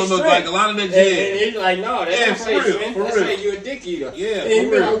 don't say know, straight. like a lot of that And shit. he's like, no, that Yeah, don't for say real, straight. for That real. say you a dick eater. Yeah, And you for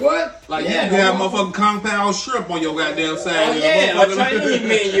be real. like, what? Like yeah, you can have motherfucking compound shrimp on your goddamn side. Oh and yeah, a motherfucking- Chinese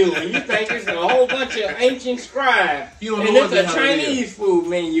menu, and you think it's a whole bunch of ancient scribe, You don't and know it's what the a hell it is. Chinese food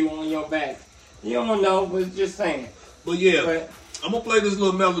menu on your back. You don't know, but just saying. But yeah, But I'm gonna play this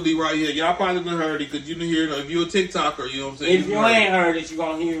little melody right here. Y'all probably done heard it because you didn't hear it. If you're a TikToker, you know what I'm saying. if you ain't heard it, you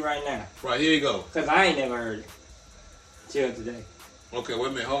gonna hear it right now. Right, here you go. Cause I ain't never heard it till today. Okay, wait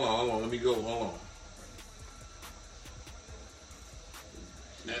a minute. Hold on. Let me go. Hold on.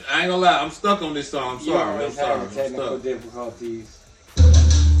 And I ain't gonna lie. I'm stuck on this song. I'm You sorry. I'm always sorry. have I'm technical stuck. difficulties.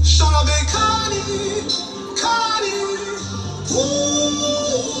 Strawberry Cardi, Cardi. Ooh.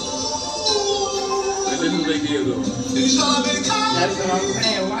 And this is what they did though. Strawberry Cardi. That's what I'm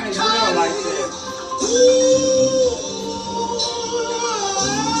saying. Why is it real like that?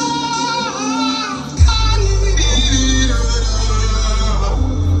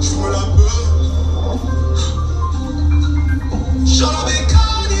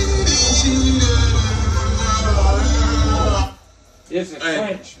 This is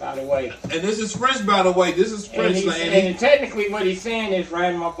French, by the way. And this is French, by the way. This is French. And technically, what he's saying is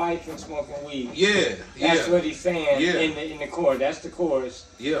riding my bike and smoking weed. Yeah, That's what he's saying Yeah. in the chorus. That's the chorus.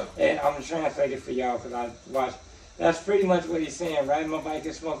 yeah. And I'm gonna translate it for y'all because I watched. That's pretty much what he's saying. Riding my bike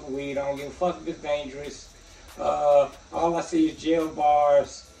and smoking weed. I don't give a fuck if it's dangerous. All I see is jail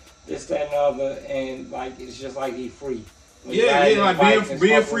bars, this, that, and the other, and like it's just like he's free. When you ride your bike like and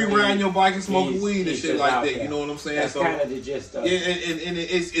being smoking free weed, riding your bike and smoking he's- weed and he's shit just like out that. there. You know what I'm saying? That's So kind of the gist of yeah, it. and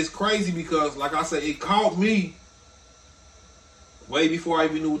it's crazy because, like I said, it caught me way before I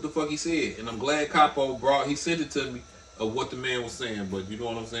even knew what the fuck he said. And I'm glad Capo he sent it to me of what the man was saying. But you know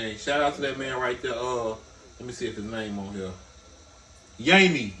what I'm saying? Shout out to that man right there. Let me see if his name on here.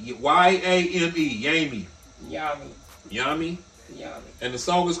 Yami. Y-A-M-E. Yami. Yummy, Yami. yummy, And the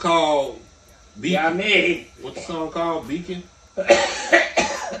song is called Beacon. yummy. What's the song called? Beacon?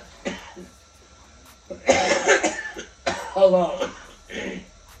 Hold on.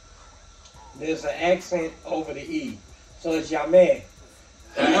 There's an accent over the E. So it's Yame.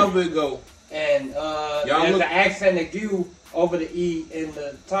 However it go. And there's an accent of U over the E in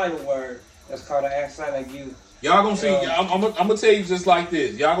the title word. That's called an accent of U. Y'all gonna see, I'm gonna tell you just like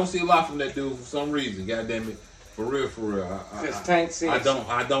this. Y'all gonna see a lot from that dude for some reason. God damn it. For real. Because Tank says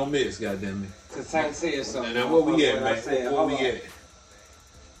I don't miss, god damn it. Because Tank says something. And then where we at, What I man? said. Where Hold we on. at?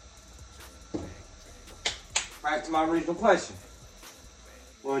 Back to my original question.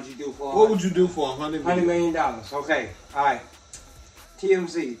 What would you do for What would you do for $100 $100 million? million? Okay, all right.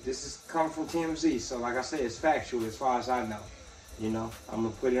 TMZ. This is coming from TMZ, so like I said, it's factual as far as I know. You know, I'm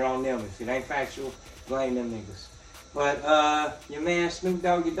gonna put it on them. If it ain't factual, blame them niggas. But your man Snoop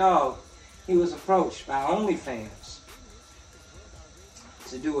Doggy Dogg, he was approached by OnlyFans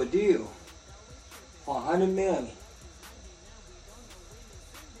to do a deal for $100 million.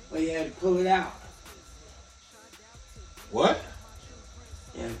 But he had to pull it out. What?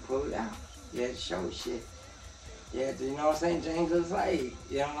 You had to pull it out. You had to show shit. You had to, you know what I'm saying, James was like,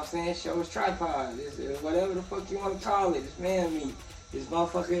 you know what I'm saying, show his tripod, this, whatever the fuck you want to call it, this man meat, this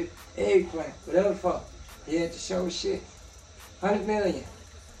motherfucking eggplant, whatever the fuck. He had to show his shit. $100 million.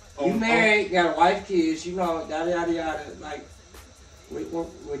 You married, got a wife, kids, you know, yada yada yada, like,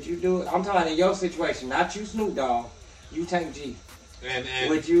 Would you do it? I'm talking in your situation, not you, Snoop Dogg. You Tank G. And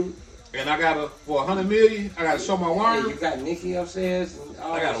would you? And I gotta for $100 million. I gotta show my work. Yeah, you got Nikki upstairs. And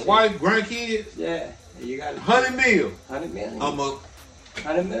all I got a shit. wife, grandkids. Yeah, you got $100 million. 100 million. I'm a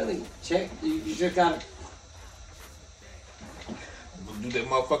 100 million. Check. You just gotta. I'm gonna do that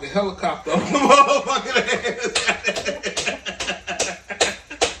motherfucking helicopter on the motherfucking ass.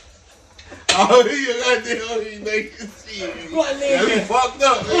 Oh, you got this on these niggas. Shit. What nigga? That be fucked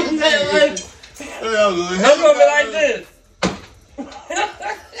up. I'm gonna be like this.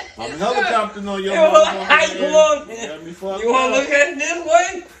 I'm helicoptering on your How you want You got me it? fucked You want to up. look at it this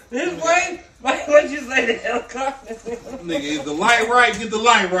way? This way? Like what you say, the helicopter? Nigga, is the light right? Get the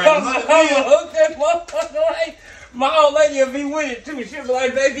light right. I'm gonna hook that motherfucker right. My old lady will be with it too. She'll be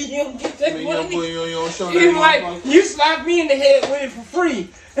like, baby, you don't get that You don't money. put you don't show She's that like, motherfucker. you slap me in the head with it for free.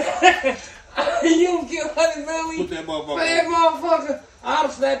 You don't get 100 million. Put that motherfucker Man, on. motherfucker, I'd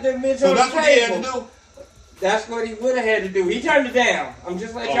have slapped that bitch So on that's the what he table. had to do? That's what he would have had to do. He turned it down. I'm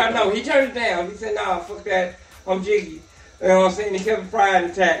just letting y'all know. He turned it down. He said, nah, fuck that. I'm jiggy. You know what I'm saying? He kept a pride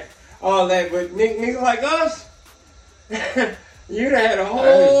intact. All that. But niggas like us, you'd have had a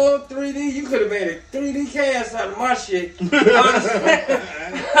whole 3D. You could have made a 3D cast out of my shit. I'd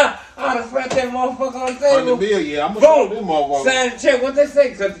have slapped that motherfucker on the table. $100 million, yeah. I'm gonna show them motherfuckers. Sign the check. What they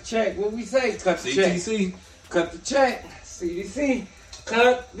say? Cut the check. What we say? Cut the check. CTC. Cut the check. CDC.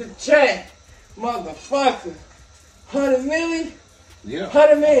 Cut the check. Motherfucker. 100 million? Yeah.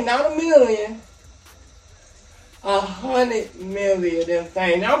 100 million, not a million. 100 million of them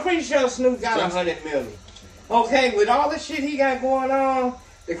things. Now I'm pretty sure Snoop got 100 million. Okay, with all the shit he got going on,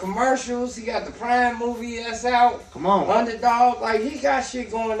 the commercials, he got the Prime movie that's out. Come on. Underdog, like he got shit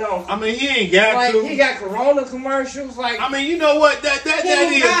going on. I mean, he ain't got Like to. he got Corona commercials. Like I mean, you know what? That He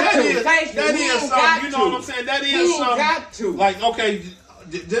ain't got to. Thank you. that He is ain't something. got You know to. what I'm saying? That he is ain't something. got to. Like, okay,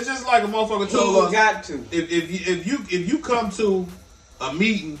 that's just like a motherfucker He told ain't us. got to. If you come to a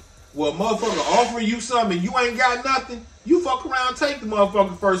meeting where a motherfucker offering you something and you ain't got nothing, you fuck around and take the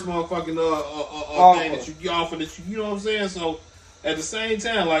motherfucking first motherfucking thing that you offer that you know what I'm saying? So at the same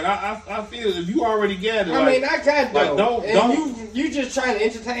time, like I feel if you already got it, I mean, I got like, though. don't You just trying to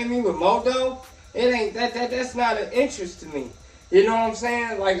entertain me with Modo? It ain't that's not an interest to me. You know what I'm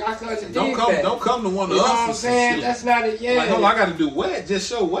saying? Like I couldn't don't come to one of You know us. what I'm saying? Shit. That's not a yeah. Like, hold on, I got to do what? Just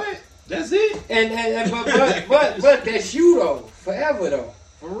show what? That's it. But that's you though, forever though.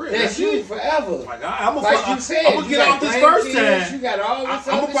 For real. That's you it. forever. Like I'm Like you said, I'm gonna you get got off this first grandkids, time. You got all this I'm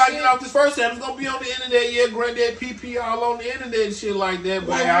other gonna probably shit. get off this first time. It's gonna be on the internet, yeah, granddad PP all on the internet and shit like that. But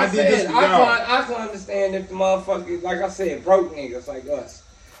Like I did this for y'all. I can understand if the motherfuckers, like I said, broke niggas like us.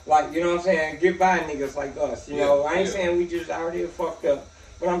 Like, you know what I'm saying? Get by niggas like us. You know, I ain't saying we just out here fucked up.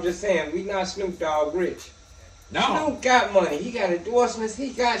 But I'm just saying, we not Snoop Dogg rich. No. Snoop got money. He got endorsements.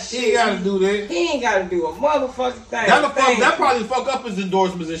 He got shit. He ain't gotta do that. He ain't gotta do a motherfucking thing. That probably fuck up his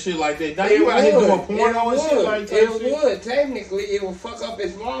endorsements and shit like that. Now you out here doing porno and shit like that. It would. Technically, it will fuck up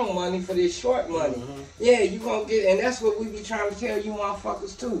his long money for this short money. Mm-hmm. Yeah, you gonna get, and that's what we be trying to tell you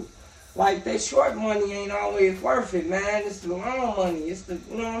motherfuckers too. Like, that short money ain't always worth it, man. It's the long money. It's the,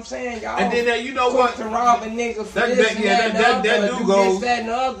 you know what I'm saying? Y'all And then you know what? to rob a nigga for That- this that- and yeah, that, that- and the that other, do do goes- this, that, and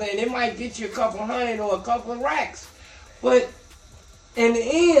the other, and it might get you a couple hundred or a couple of racks. But in the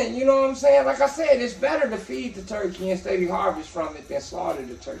end, you know what I'm saying? Like I said, it's better to feed the turkey and steady harvest from it than slaughter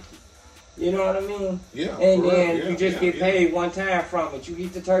the turkey. You know what I mean? Yeah. And for real. then Yeah, you just yeah, get paid one time from it. You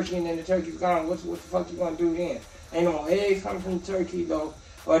eat the turkey and then the turkey's gone. What the fuck you gonna do then? Ain't no eggs coming from the turkey though,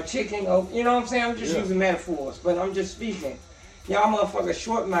 or chicken. Or, you know what I'm saying? I'm just using metaphors, but I'm just speaking. Y'all motherfuckers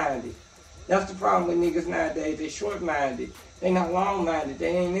short-minded. That's the problem with niggas nowadays. They short-minded. They not long-minded.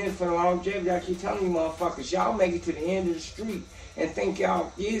 They ain't in it for the longevity. I keep telling you motherfuckers, y'all make it to the end of the street and think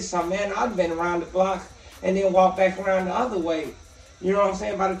y'all is something. Man, I've been around the block and then walk back around the other way. You know what I'm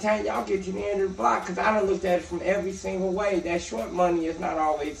saying? By the time y'all get to the end of the block, because I done looked at it from every single way, that short money is not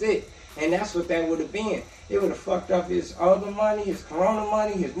always it. And that's what that would have been. It would have fucked up his other money, his Corona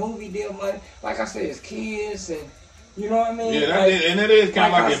money, his movie deal money. Like I said, his kids and, you know what I mean? Yeah, like, that is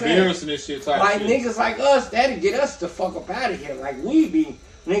kind of like I said, embarrassing and shit type like shit. niggas like us, that'd get us the fuck up out of here. Like we be,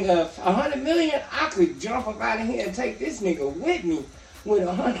 nigga, 100 million, I could jump up out of here and take this nigga with me with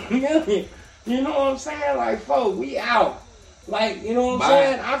 100 million. You know what I'm saying? Like, folk, we out. Like, you know what I'm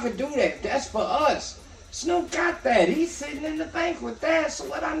saying? I could do that. That's for us. Snoop got that. He's sitting in the bank with that. So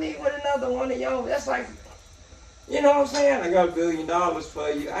what I need with another one of y'all? That's like, you know what I'm saying? I got $1 billion for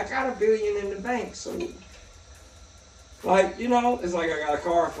you. I got $1 billion in the bank. So, like, you know, it's like I got a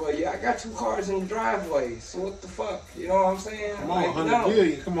car for you. I got 2 cars in the driveway. So what the fuck? You know what I'm saying? Come on, like, 100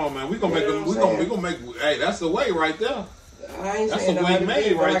 billion. Come on, man. We gonna make. You know what I'm We gonna make. Hey, that's the way right there. I ain't That's saying a way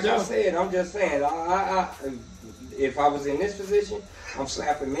made right like there. I said, I'm just saying, if I was in this position, I'm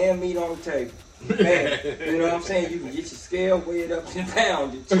slapping man meat on the table. Man, you know what I'm saying? You can get your scale, weigh it up and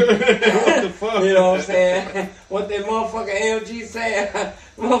pound it. What the fuck? You know what I'm saying? What that motherfucker LG saying?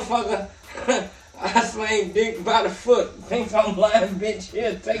 Motherfucker, I slang dick by the foot. Think I'm lying, bitch.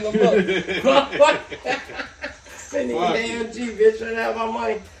 Here, take a look. That nigga LG, bitch, right have my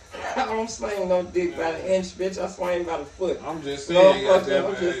money. I don't slang no dick by the inch, bitch. I slang by the foot. I'm just saying, goddamn,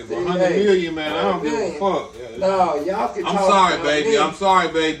 100 million, man. I don't give a fuck. No, y'all can talk. I'm sorry, baby. Me. I'm sorry,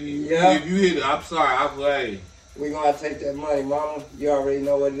 baby. Yeah. If you hit it, I'm sorry. Hey. We gonna take that money, mama. You already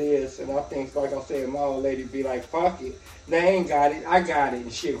know what it is. And I think, like I said, my old lady be like, fuck it. They ain't got it. I got it.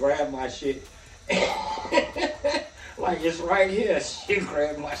 And she grab my shit. Like, it's right here. She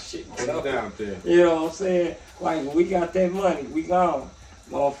grab my shit. Put it down there. You know what I'm saying? Like, we got that money. We gone.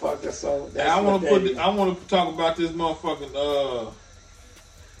 Motherfucker, so that's I want to talk about this motherfucking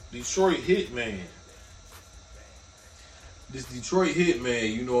Detroit Hitman. This Detroit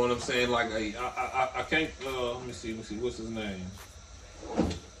Hitman, you know what I'm saying? Like I can't. Let me see. What's his name?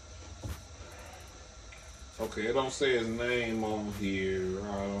 Okay, it don't say his name on here.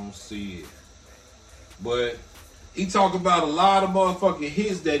 I don't see it. But he talked about a lot of motherfucking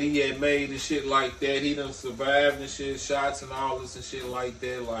hits that he had made and shit like that. He done survived and shit, shots and all this and shit like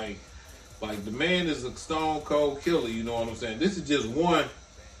that. Like the man is a stone cold killer, you know what I'm saying? This is just one,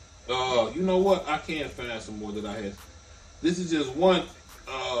 you know what? I can't find some more that I had. This is just one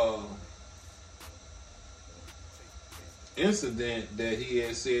incident that he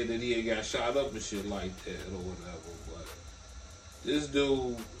had said that he had got shot up and shit like that or whatever. But this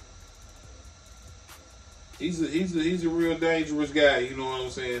dude, he's a real dangerous guy, you know what I'm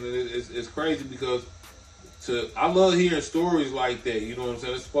saying? And it's crazy because I love hearing stories like that, you know what I'm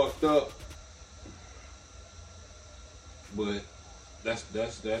saying? It's fucked up, but that's the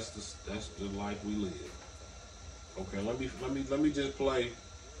life we live. Okay, let me just play.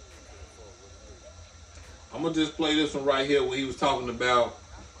 I'm gonna just play this one right here where he was talking about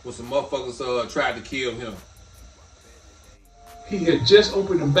when some motherfuckers tried to kill him. He had just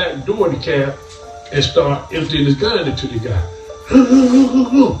opened the back door of the cab and started emptying his gun into the guy.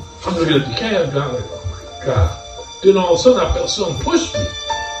 I'm looking at the cab guy like, oh my God. Then all of a sudden I felt something push me.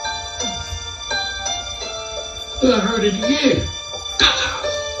 Then I heard it again.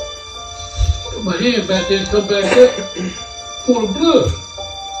 Put my hand back there and come back up for the blood.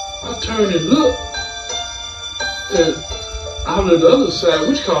 I turned and looked, and out of the other side,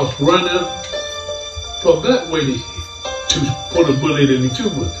 which calls running from that way to put a bullet in the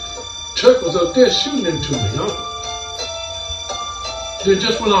tube. Chuck was up there shooting into me, Then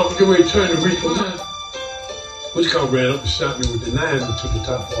just when I was getting ready to turn the recline, which call ran up and shot me with the 9 into the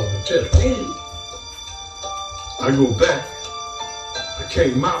top part of the chest. I go back, I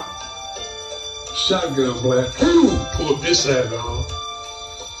came out, shotgun blast, pulled this side on.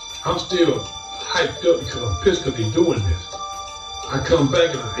 I'm still hyped up because I'm pissed because he's doing this. I come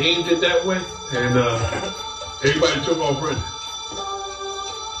back and I aimed it that way, and everybody took off running.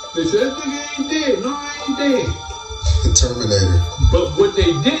 They said, that nigga ain't dead. No, I ain't dead. Terminator. But what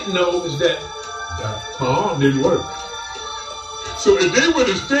they didn't know is that my arm didn't work. So if they would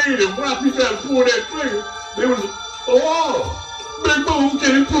have stayed and watched me try to pull that trigger, they would have, oh, Big Boom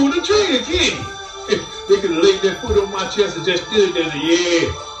can't pull the trigger, can he? They could have laid their foot on my chest and just stood there and said,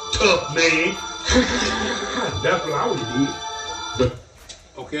 yeah, tough man. That's what I would have did. But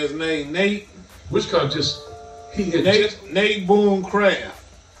Okay, his name Nate. which car just, he had Nate Boone Craft.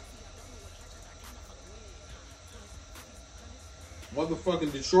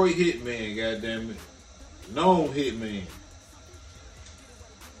 Motherfucking Detroit Hitman, goddamn it. Known Hitman.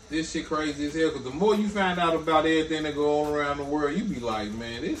 This shit crazy as hell, because the more you find out about everything that go on around the world, you be like,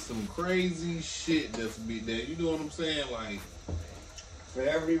 man, there's some crazy shit that's be there. You know what I'm saying? Like, For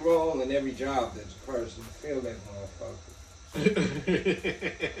every role and every job, there's a person to fill that motherfucker.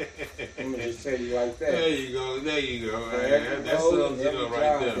 Let me just tell you like that. There you go. For every That role sums and it every up right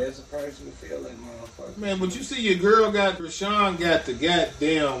job, there. there's a person to fill that motherfucker. Man, but you see your girl Rashawn got the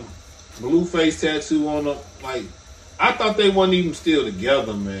goddamn blue face tattoo on her. Like, I thought they wasn't even still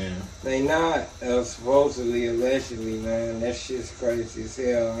together, man. They not, supposedly, allegedly, man. That shit's crazy as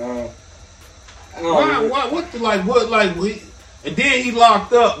hell. And then he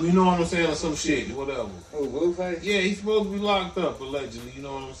locked up, you know what I'm saying, or some shit, whatever. Oh, Blueface? Yeah, he's supposed to be locked up, allegedly, you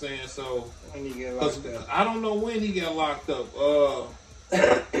know what I'm saying? So, When he get locked up? I don't know when he got locked up. Hold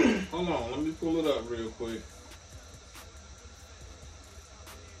on, let me pull it up real quick.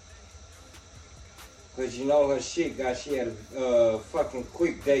 Because you know her shit she had a fucking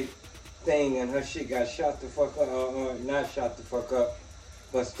quick date thing, and her shit got shot the fuck up, not shot the fuck up,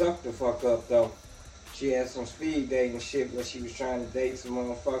 but stuck the fuck up though. She had some speed dating shit where she was trying to date some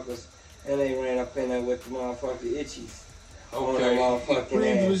motherfuckers, and they ran up in there with the motherfucking itchies. Okay, he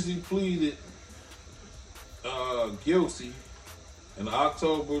previously pleaded guilty in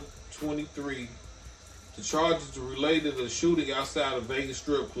October 23 to charges related to the shooting outside a Vegas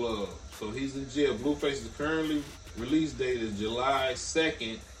strip club. So he's in jail. Blueface's currently release date is July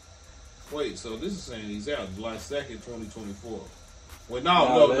 2nd. Wait, so this is saying he's out July 2nd, 2024. Well,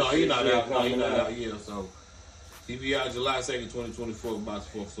 no, he's not out. No, he's not out. Yeah, so he be out July 2nd, 2024 about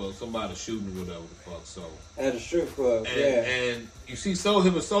so somebody shooting or whatever the fuck. So at a strip club, and you see,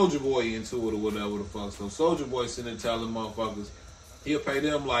 him and Soulja Boy into it or whatever the fuck. So Soulja Boy sitting there telling motherfuckers he'll pay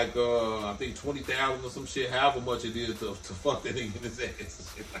them like I think $20,000 or some shit, however much it is to fuck that nigga in his ass and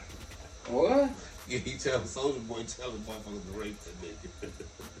shit like that. What? Yeah, he telling Soulja Boy telling motherfuckers to rape that nigga.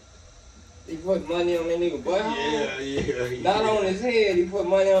 He put money on that nigga butthole? Yeah. Not on his head, he put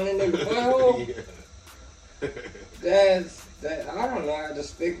money on that nigga butthole? Yeah. I don't know how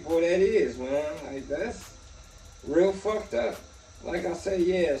despicable that is, man. Like, that's real fucked up. Like I said,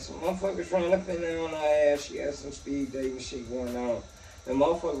 yeah, some motherfuckers ran up in there on her ass. She had some speed dating shit going on. The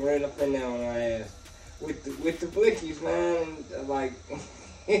motherfucker ran up in there on her ass with the blickies, man. And, like,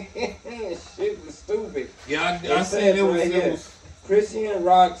 shit was stupid. Yeah, I said it was Christian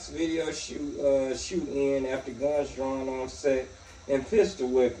Rock's video shoot in after guns drawn on set and pistol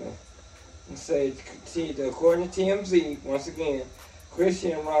whipping. And said, according to TMZ, once again,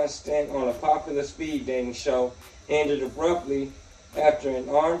 Christian Rock's stint on a popular speed dating show ended abruptly after an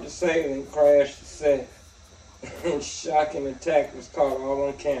armed assailant crashed the set and shocking attack was caught all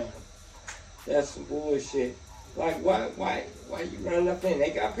on camera. That's some bullshit. Like, why you running up in?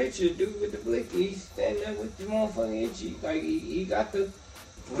 They got pictures of dude with the blicky. He's standing there with the motherfucking itchy. Like, he got the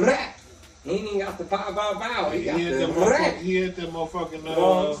rap. He ain't even got the bow. He got the rap. He had that motherfucking you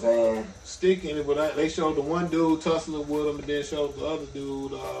know what I'm saying? stick in it, but they showed the one dude tussling with him and then showed the other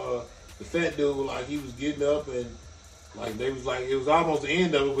dude, the fat dude, like he was getting up and like they was like, it was almost the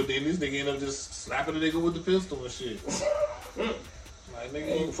end of it, but then this nigga ended up just slapping the nigga with the pistol and shit. Like,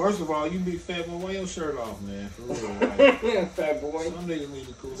 nigga, first of all, you big fat boy, why your shirt off, man? For real. Like, fat boy. Some niggas need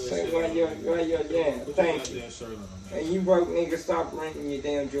to cool that Say, shit. Why your damn? Thank you. Shirt on, man. And you broke niggas, stop renting your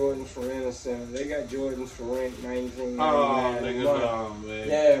damn Jordans for Rent-A-Center. They got Jordans for rent, $19.99. Oh, nigga, no, man.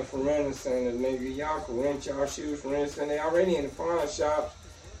 Yeah, for Rent-A-Center, nigga. Y'all can rent y'all shoes for Rent-A-Center. They already in the pawn shops.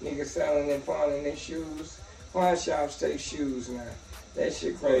 Niggas selling and pawning their shoes. Pawn shops take shoes now. That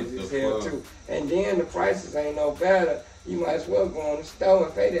shit crazy as hell, too. And then the prices ain't no better. You might as well go in the store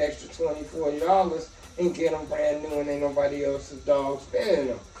and pay the extra $20, $40 and get them brand new and ain't nobody else's dog spending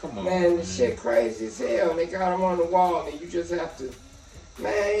them. Come on, man, this shit crazy as hell. They got them on the wall and you just have to,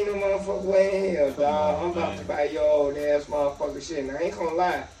 man, ain't no motherfucker way in hell, dog. I'm about to buy your old ass motherfucker shit. And I ain't gonna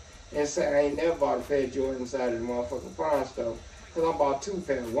lie and say I ain't never bought a pair of Jordans out of the motherfucking pawn store. Because I bought two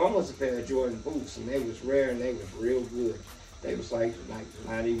pairs. One was a pair of Jordan boots and they was rare and they was real good. They was like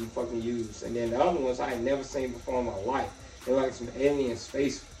not even fucking used. And then the other ones I had never seen before in my life. They like some alien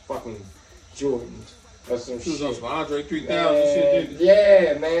space fucking Jordans or some shit. Shoes on some Andre 3000 shit, nigga.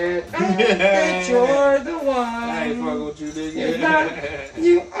 Yeah, man. I think you're the one. I ain't fucking with you, nigga.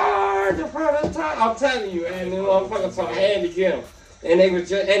 You are the prototype. I'm telling you, and the motherfuckers, so I had to get them. And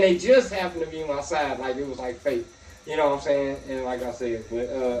they just happened to be on my side, like it was like fake. You know what I'm saying? And like I said, but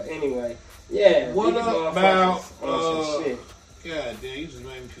anyway, yeah. What about shit? God damn, you just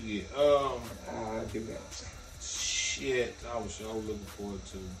made me forget. Do that. Shit, I was looking forward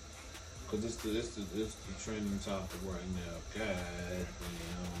to, cause it's the trending topic right now. God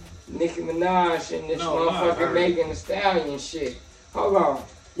damn. Nicki Minaj and this motherfucker Megan Thee Stallion shit. Hold on,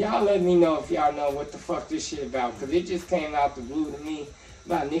 y'all let me know if y'all know what the fuck this shit about, cause it just came out the blue to me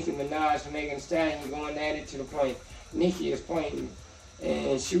about Nicki Minaj and Megan Thee Stallion going at it to the point Nicki is pointing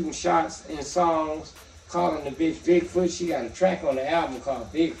and shooting shots in songs, calling the bitch Bigfoot. She got a track on the album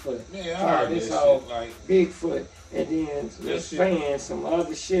called Bigfoot. Yeah, I heard this shit, like Bigfoot. And then was saying some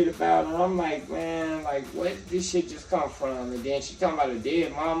other shit about her. I'm like, man, like, where did this shit just come from? And then she talking about a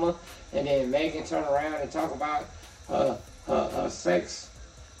dead mama. And then Megan turn around and talk about her sexual,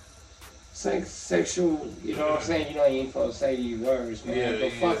 you know what I'm saying? You know, you ain't supposed to say these words, man.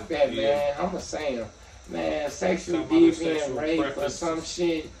 But fuck that, man. I'm going to say them. Man, sexual deviant, rape or some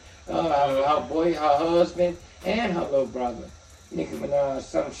shit. Her husband, and her little brother. Nicki Minaj,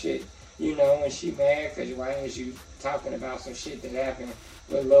 some shit. You know, when she mad because why is you talking about some shit that happened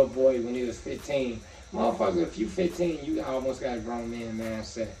with a little boy when he was 15? Motherfucker, if you 15, you almost got a grown man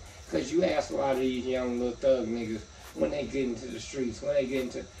mindset. Because you ask a lot of these young little thug niggas when they get into the streets, when they get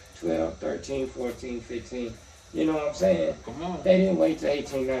into 12, 13, 14, 15. You know what I'm saying? Come on. They didn't wait till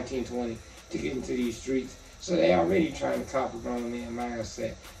 18, 19, 20 to get into these streets. So they already trying to cop a grown man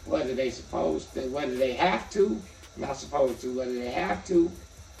mindset. Whether they supposed to, whether they have to, not supposed to, whether they have to,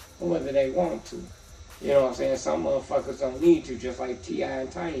 or whether they want to. You know what I'm saying? Some motherfuckers don't need to, just like T.I.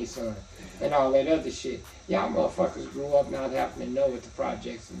 and Tiny Son and all that other shit. Y'all motherfuckers grew up not having to know what the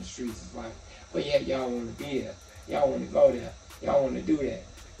projects and the streets is like. But yet y'all want to be there. Y'all want to go there. Y'all want to do that.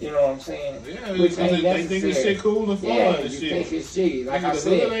 You know what I'm saying? Yeah, which ain't they think this shit cool and fun. Yeah, and you shit. think it's jiggy. Like I The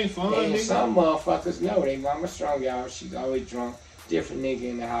said, hood ain't fun, and nigga. some motherfuckers know they mama strung out. She's always drunk. Different nigga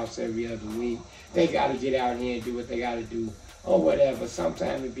in the house every other week. They got to get out here and do what they got to do or whatever.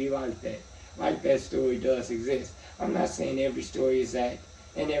 Sometimes it be like that. Like that story does exist. I'm not saying every story is that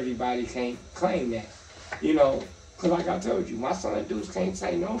and everybody can't claim that. You know, because like I told you, my son Deuce can't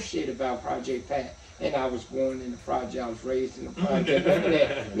say no shit about Project Pat. And I was born in the project, I was raised in the project. None of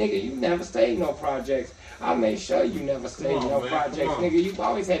that. Nigga, you never stayed in no projects. I made sure you never stayed in no projects. Nigga, you've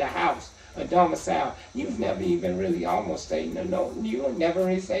always had a house, a domicile. You've never even really almost stayed in you never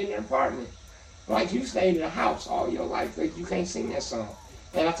really stayed in an apartment. Like you stayed in a house all your life. Like you can't sing that song.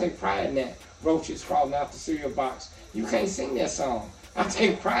 And I take pride in that. Roaches crawling out the cereal box. You can't sing that song. I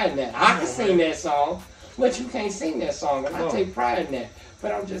take pride in that. I can sing that song, but you can't sing that song. And I take pride in that.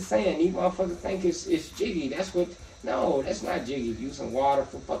 But I'm just saying, these motherfuckers think it's jiggy. That's what, no, that's not jiggy. Using water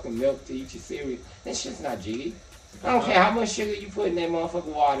for fucking milk to eat your cereal. That shit's not jiggy. I don't care how much sugar you put in that motherfucking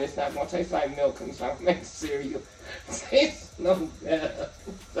water. It's not going to taste like milk and it's not going to make cereal. Tastes no better.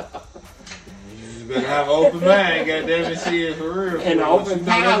 You better have an open mind, goddamn it, shit, for real. And an open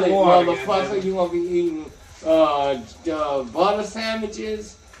palate, motherfucker. You going to be eating butter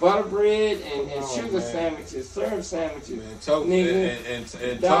sandwiches, butter bread, and sugar sandwiches, syrup sandwiches. Man, toast, nigga.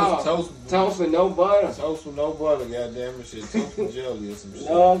 and toast with no butter. Toast with no butter, goddamn it, shit. Toast with jelly or some shit. You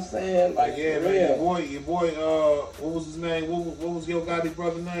know what I'm saying? Like, yeah, man, your boy, what was his name? What was your Gotti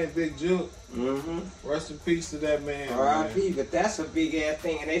brother name? Big Juke. Mm-hmm. Rest in peace to that man. R.I.P. But that's a big ass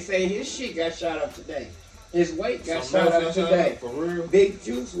thing, and they say his shit got shot up today. His weight got shot up today. For real? Big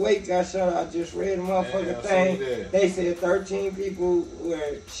Juice weight got shot up. I just read a motherfucking thing. They said 13 people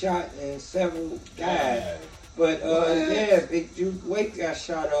were shot and several died. But yeah, Big Juice weight got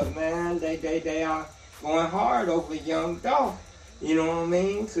shot up, man. They are going hard over Young Dolph. You know what I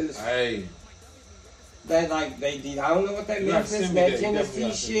mean? Cause hey, they I don't know what that Memphis, that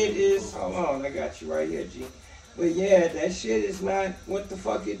Tennessee shit is. Hold on, I got you right here, G. But yeah, that shit is not what the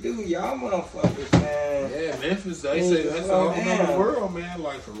fuck it do, y'all motherfuckers, man. Yeah, Memphis, they say that's a whole other world, man.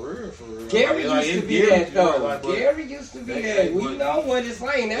 Like, for real. Gary used to be that, though. Gary used to be that. We know what it's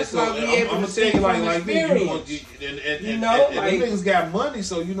like, and that's why we able to say like experience. You know, like, niggas got money,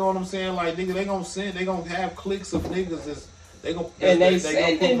 so you know what I'm saying? Like, nigga, they gonna have cliques of niggas that's, they gonna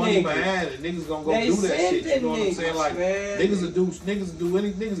put money behind it. Niggas gonna go do that shit. You know what I'm saying? Like, niggas will do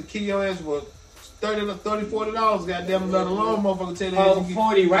anything. Niggas will kill your ass for $30, $40, goddamn, let alone motherfucker tell you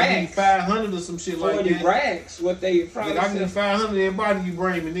 40 racks, 500 or some shit like that. 40 racks, what they probably. I get 500 everybody you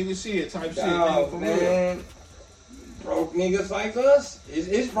bring me, nigga, shit type shit. Nigga, man, broke niggas like us.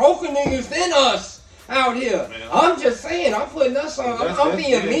 It's broken niggas in us out here. Man, I'm just saying, I'm putting us on. I'm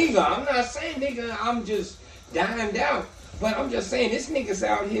being meager. I'm not saying, nigga, I'm just dimed out. But I'm just saying, this niggas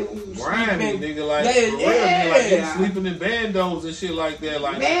out here who's grinding, nigga, like, like sleeping in bandos and shit like that.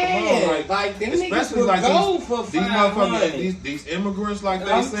 Like, man, come on, like them niggas would like go for these motherfuckers, these immigrants, like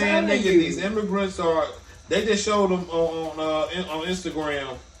they saying, nigga, these immigrants are. They just showed them on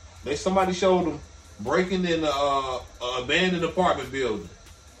Instagram. Somebody showed them breaking in an abandoned apartment building.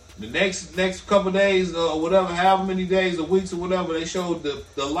 The next couple days, whatever, however many days or weeks or whatever, they showed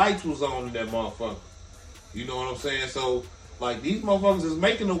the lights was on in that motherfucker. You know what I'm saying? So, like, these motherfuckers is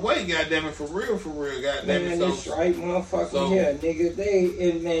making a way, goddammit, for real, goddammit. Man, that's right, motherfucker. Yeah,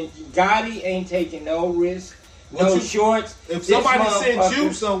 nigga, man, Gotti ain't taking no risk, no shorts. If somebody sent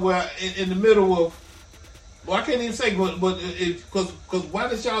you somewhere in the middle of, well, I can't even say, but because why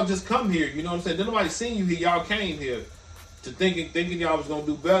did y'all just come here? You know what I'm saying? Did nobody seen you here? Y'all came here to thinking y'all was gonna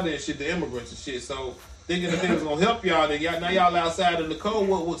do better and shit, the immigrants and shit. So thinking that they was gonna help y'all. Now y'all outside in the cold.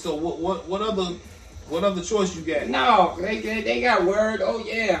 What other choice you got? No, they got word. Oh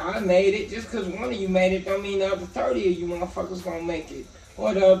yeah, I made it. Just because one of you made it, don't mean the other 30 of you motherfuckers gonna make it.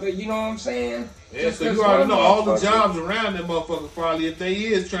 Or the other, you know what I'm saying? Yeah, so you already know all the jobs around that motherfucker. Probably if they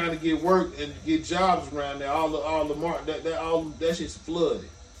is trying to get work and get jobs around there, all that shit's flooded.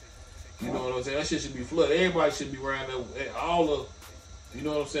 You know what I'm saying? That shit should be flooded. Everybody should be around there. You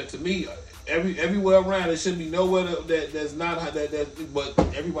know what I'm saying? To me, everywhere around there should be nowhere that's not that. But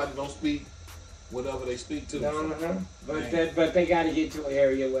everybody don't speak whatever they speak to. But they got to get to an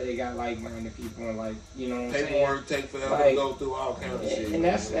area where they got like-minded people and like, you know what I'm saying? Paperwork take forever to go through all kinds of shit.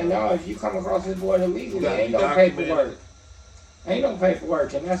 And no, if you come across this board illegally, ain't no paperwork. Ain't no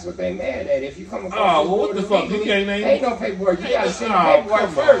paperwork, and that's what they mad at. If you come across this board illegally, ain't no paperwork. You got to send the paperwork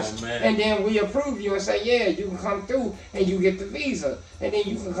first, and then we approve you and say, yeah, you can come through, and you get the visa, and then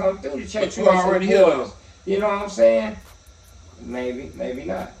you can come through to check. But you already here. You know what I'm saying? Maybe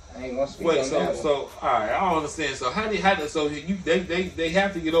not. I ain't gonna speak on that. So all right, I don't understand. So they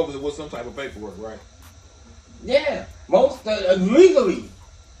have to get over it with some type of paperwork, right? Yeah, most legally.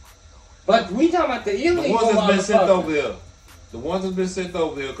 But we talking about the illegal. The ones that's been sent over here. The ones that's been sent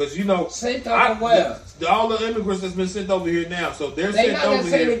over here, because you know, sent over where? All the immigrants that's been sent over here now, so they're sent over here. They're not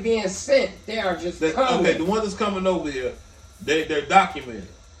necessarily being sent. They are just coming. Okay, the ones that's coming over here, they're documented.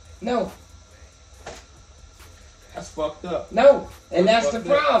 No. That's fucked up. No, and that's the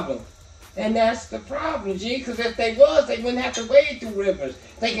problem. And that's the problem, G, because if they was, they wouldn't have to wade through rivers.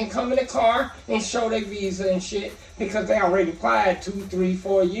 They can come in the car and show their visa and shit because they already applied 2, 3,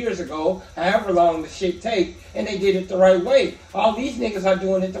 4 years ago, however long the shit take, and they did it the right way. All these niggas are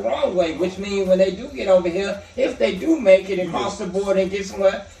doing it the wrong way, which means when they do get over here, if they do make it and cross the border and get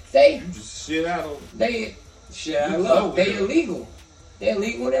somewhere, they just shit out of they illegal. They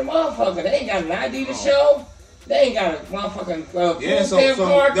illegal in that motherfucker. They ain't got an ID to show. They ain't got a motherfucking card. That's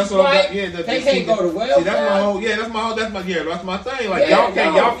what they can't go to welfare. That's my thing. Like y'all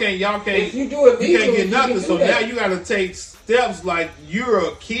can't. If you do it, you can't get nothing. So now you got to take steps like you're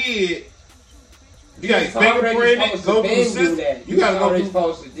a kid. You got to fingerprint it. Go through the system. You got to go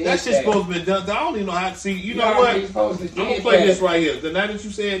through. That shit's supposed to be done. I don't even know how to see. You know what? I'm gonna play this right here. Now that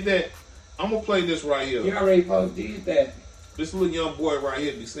you said that, I'm gonna play this right here. You already supposed to do that. This little young boy right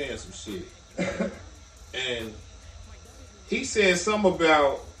here be saying some shit. And he said something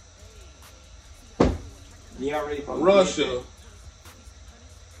about Russia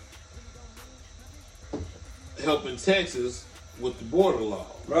helping Texas with the border law.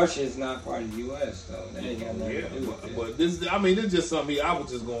 Russia is not part of the U.S. though. That ain't got nothing to do with it. But this, I mean, it's just something. I was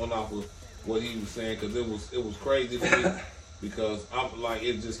just going off of what he was saying because it was crazy to me because I'm like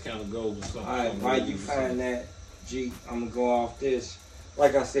it just kind of goes with something. All right, why you find that, G? I'm gonna go off this.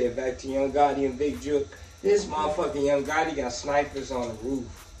 Like I said, back to Young Gotti and Big Juke. This motherfucking Young Gotti got snipers on the roof.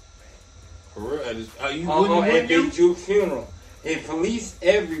 For real? At Big Juke's funeral. And police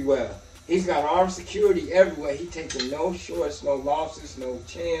everywhere. He's got armed security everywhere. He taking no shorts, no losses, no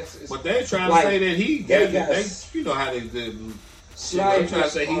chances. But they trying to say that he got you know how they did. Snipers. They trying to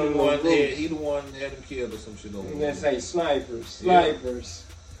say he the one had him killed or some shit over there. They say snipers.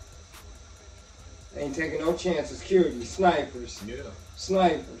 They ain't taking no chances. Security, snipers. Yeah.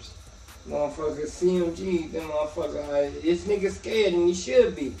 Snipers. Motherfucker, CMG, them motherfucker, this nigga scared and he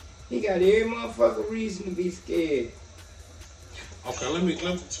should be. He got every motherfucker reason to be scared. Okay, let me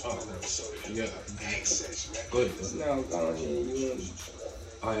yeah. Go ahead. No, go ahead.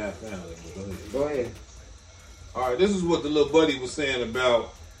 Oh yeah, I found it. Go ahead. Alright, this is what the little buddy was saying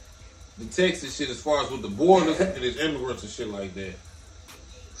about the Texas shit as far as with the borders and his immigrants and shit like that.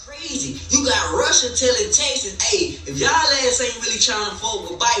 Crazy. You got Russia telling Texas, hey, if y'all ass ain't really trying to fuck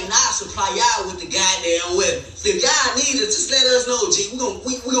with Biden, I'll supply y'all with the goddamn weapons. If y'all need it, just let us know, G.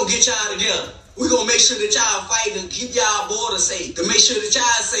 We gonna get y'all together. We gonna make sure that y'all fight and keep y'all border safe, to make sure that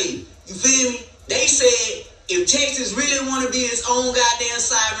y'all safe. You feel me? They said if Texas really want to be its own goddamn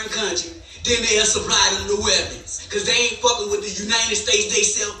sovereign country, then they'll supply them the weapons. Because they ain't fucking with the United States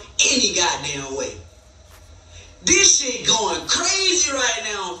themselves any goddamn way. This shit going crazy right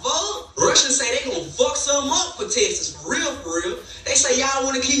now, folks. Russians say they gonna fuck something up for Texas, for real, for real. They say y'all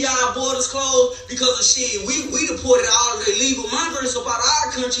wanna keep y'all borders closed because of shit. We deported all of the illegal migrants up out of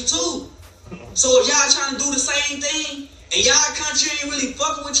our country too. So if y'all trying to do the same thing and y'all country ain't really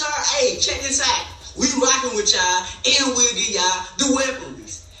fucking with y'all, hey, check this out. We rocking with y'all and we'll give y'all the weaponry.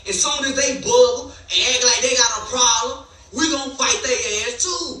 As soon as they bubble and act like they got a problem, we gonna fight their ass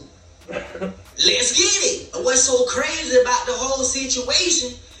too. Let's get it. What's so crazy about the whole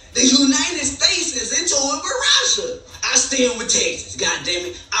situation? The United States is into it with Russia. I stand with Texas,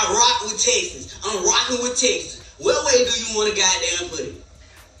 goddammit. I rock with Texas. I'm rocking with Texas. What way do you want to goddamn put it?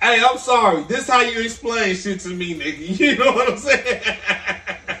 Hey, I'm sorry. This how you explain shit to me, nigga. You know what I'm saying?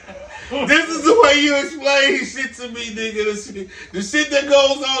 This is the way way you explain shit to me, nigga, the shit that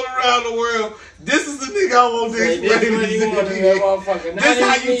goes on around the world, this is the nigga I want to explain to. This is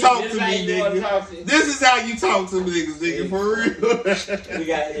how you talk to me, nigga. This is how you talk to niggas, nigga, for real. We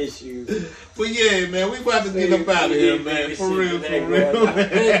got issues. But yeah, man, we about to get up out of here, man. For real,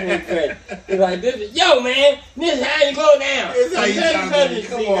 man. He's like, yo, man, this is how you go down. This is how you talk to me.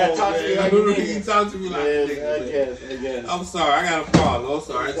 Come on, talk to me man. like You talk to me like a nigga. I guess. I'm sorry, I got a follow. I'm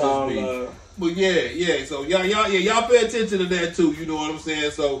sorry, it's just me. But yeah. So y'all pay attention to that too. You know what I'm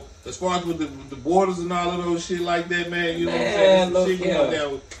saying? So as far as with the borders and all of those shit like that, man, you know what I'm saying? Look shit going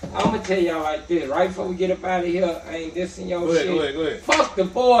down with. I'm gonna tell y'all like this. Right before we get up out of here, I ain't dissing your shit. Go ahead. Fuck the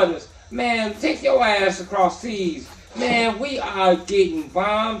borders, man. Take your ass across seas. Man, we are getting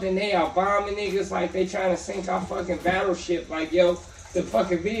bombed and they are bombing niggas like they trying to sink our fucking battleship. Like, yo, the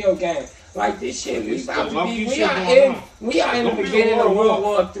fucking video game. Like this shit, we about to be. We are in the beginning of World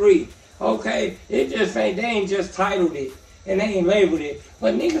War III. Okay, it just ain't. They ain't just titled it and they ain't labeled it.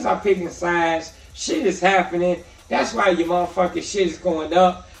 But niggas are picking sides. Shit is happening. That's why your motherfucking shit is going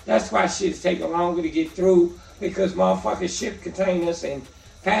up. That's why shit is taking longer to get through because motherfucking ship containers and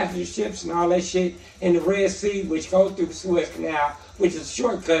passenger ships and all that shit in the Red Sea, which goes through the Suez Canal, which is a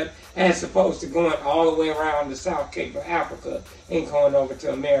shortcut as opposed to going all the way around the South Cape of Africa and going over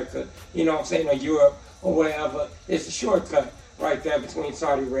to America, you know what I'm saying, or Europe or wherever. It's a shortcut right there between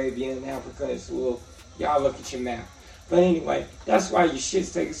Saudi Arabia and Africa. It's y'all look at your map. But anyway, that's why your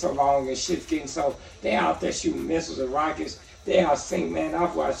shit's taking so long and shit's getting so, they out there shooting missiles and rockets. They out sing, man,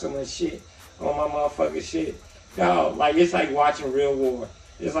 I've watched so much shit on my motherfucking shit. Dog, like it's like watching real war.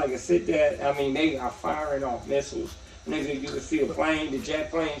 It's like a sit there. I mean, they are firing off missiles. Nigga, you can see a plane, the jet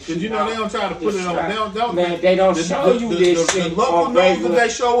plane. Cause you know they don't try to put it on. They don't show you this shit. The local news that they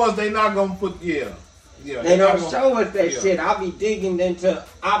show us, they not gonna put. Yeah. They don't show us that shit. I'll be digging into.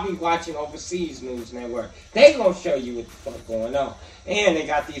 I'll be watching overseas news network. They gonna show you what the fuck going on. And they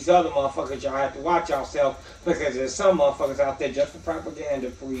got these other motherfuckers y'all have to watch yourself because there's some motherfuckers out there just for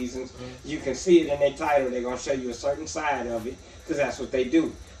propaganda reasons. You can see it in their title. They're gonna show you a certain side of it because that's what they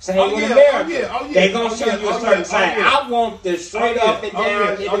do. Same with America. They gonna show you a certain side. I want the straight up and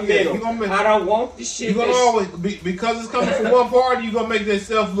down in the middle. I don't want the shit. You're gonna always because it's coming from one party. You gonna make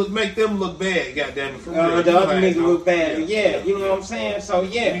them look bad. Goddamn it, the other nigga look bad. Yeah, you know what I'm saying. So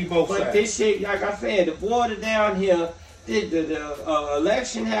yeah, but this shit, like I said, the border down here, the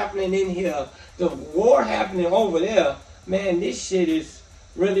election happening in here, the war happening over there. Man, this shit is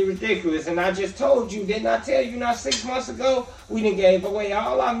really ridiculous. And I just told you, didn't I tell you not 6 months ago, we done gave away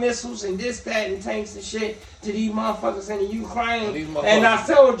all our missiles and this, that, and tanks and shit to these motherfuckers in the Ukraine. And I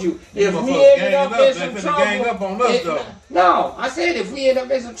told you, if we ended up in some trouble, no, I said if we end up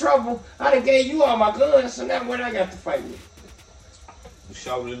in some trouble, I done gave you all my guns, so now what I got to fight with? You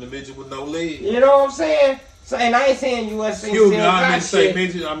shot an individual with no leg. You know what I'm saying? So, and I ain't saying U.S. ain't still got shit.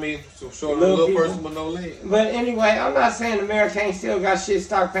 So a little person with no leg. But anyway, I'm not saying America ain't still got shit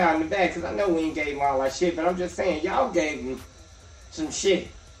stockpiled in the back, because I know we ain't gave them all that shit, but I'm just saying y'all gave them some shit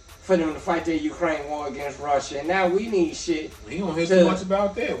for them to fight their Ukraine war against Russia, and now we need shit. We don't hear too much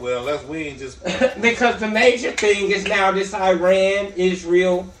about that. Well, unless we ain't just... Because the major thing is now this Iran,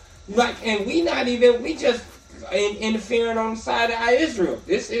 Israel, and we just interfering on the side of Israel.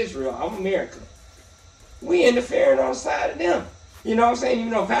 This Israel, I'm America. We interfering on the side of them. You know what I'm saying?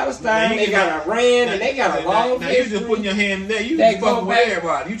 You know, Palestine, they got Iran, and they got a long history. You just putting your hand in there. You just fucking with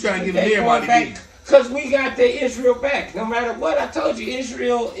everybody. You trying to get everybody beat. Because we got the Israel back. No matter what, I told you,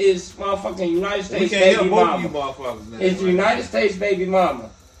 Israel is motherfucking United States baby mama. It's the United States baby mama.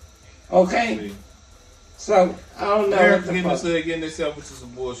 Okay? So, I don't know what the fuck. Getting themselves into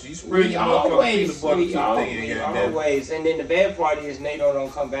some bullshit. You spread your motherfucking peanut butter thing. Always. And then the bad part is NATO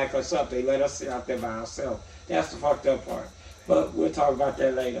don't come back us up. They let us sit out there by ourselves. That's the fucked up part. But we'll talk about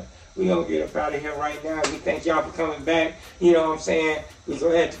that later. We're going to get up out of here right now. We thank y'all for coming back. You know what I'm saying? We're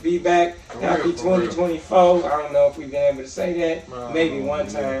glad to be back. Happy 2024. I don't know if we've been able to say that. Maybe one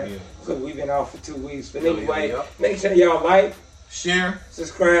time. Because we've been off for 2 weeks. But anyway, make sure y'all like, share,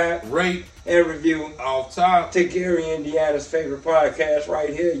 subscribe, rate, and review. Off top. To Gary, Indiana's favorite podcast right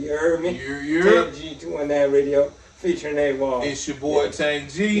here. You heard me? Yeah. G219 Radio, featuring AWOL. It's your boy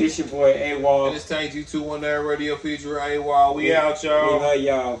Tank G. It's your boy AWOL. And it's Tank G219 Radio, featuring AWOL. We out, y'all. We love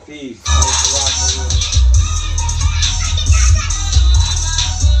y'all. Peace. Thanks for rocking with us.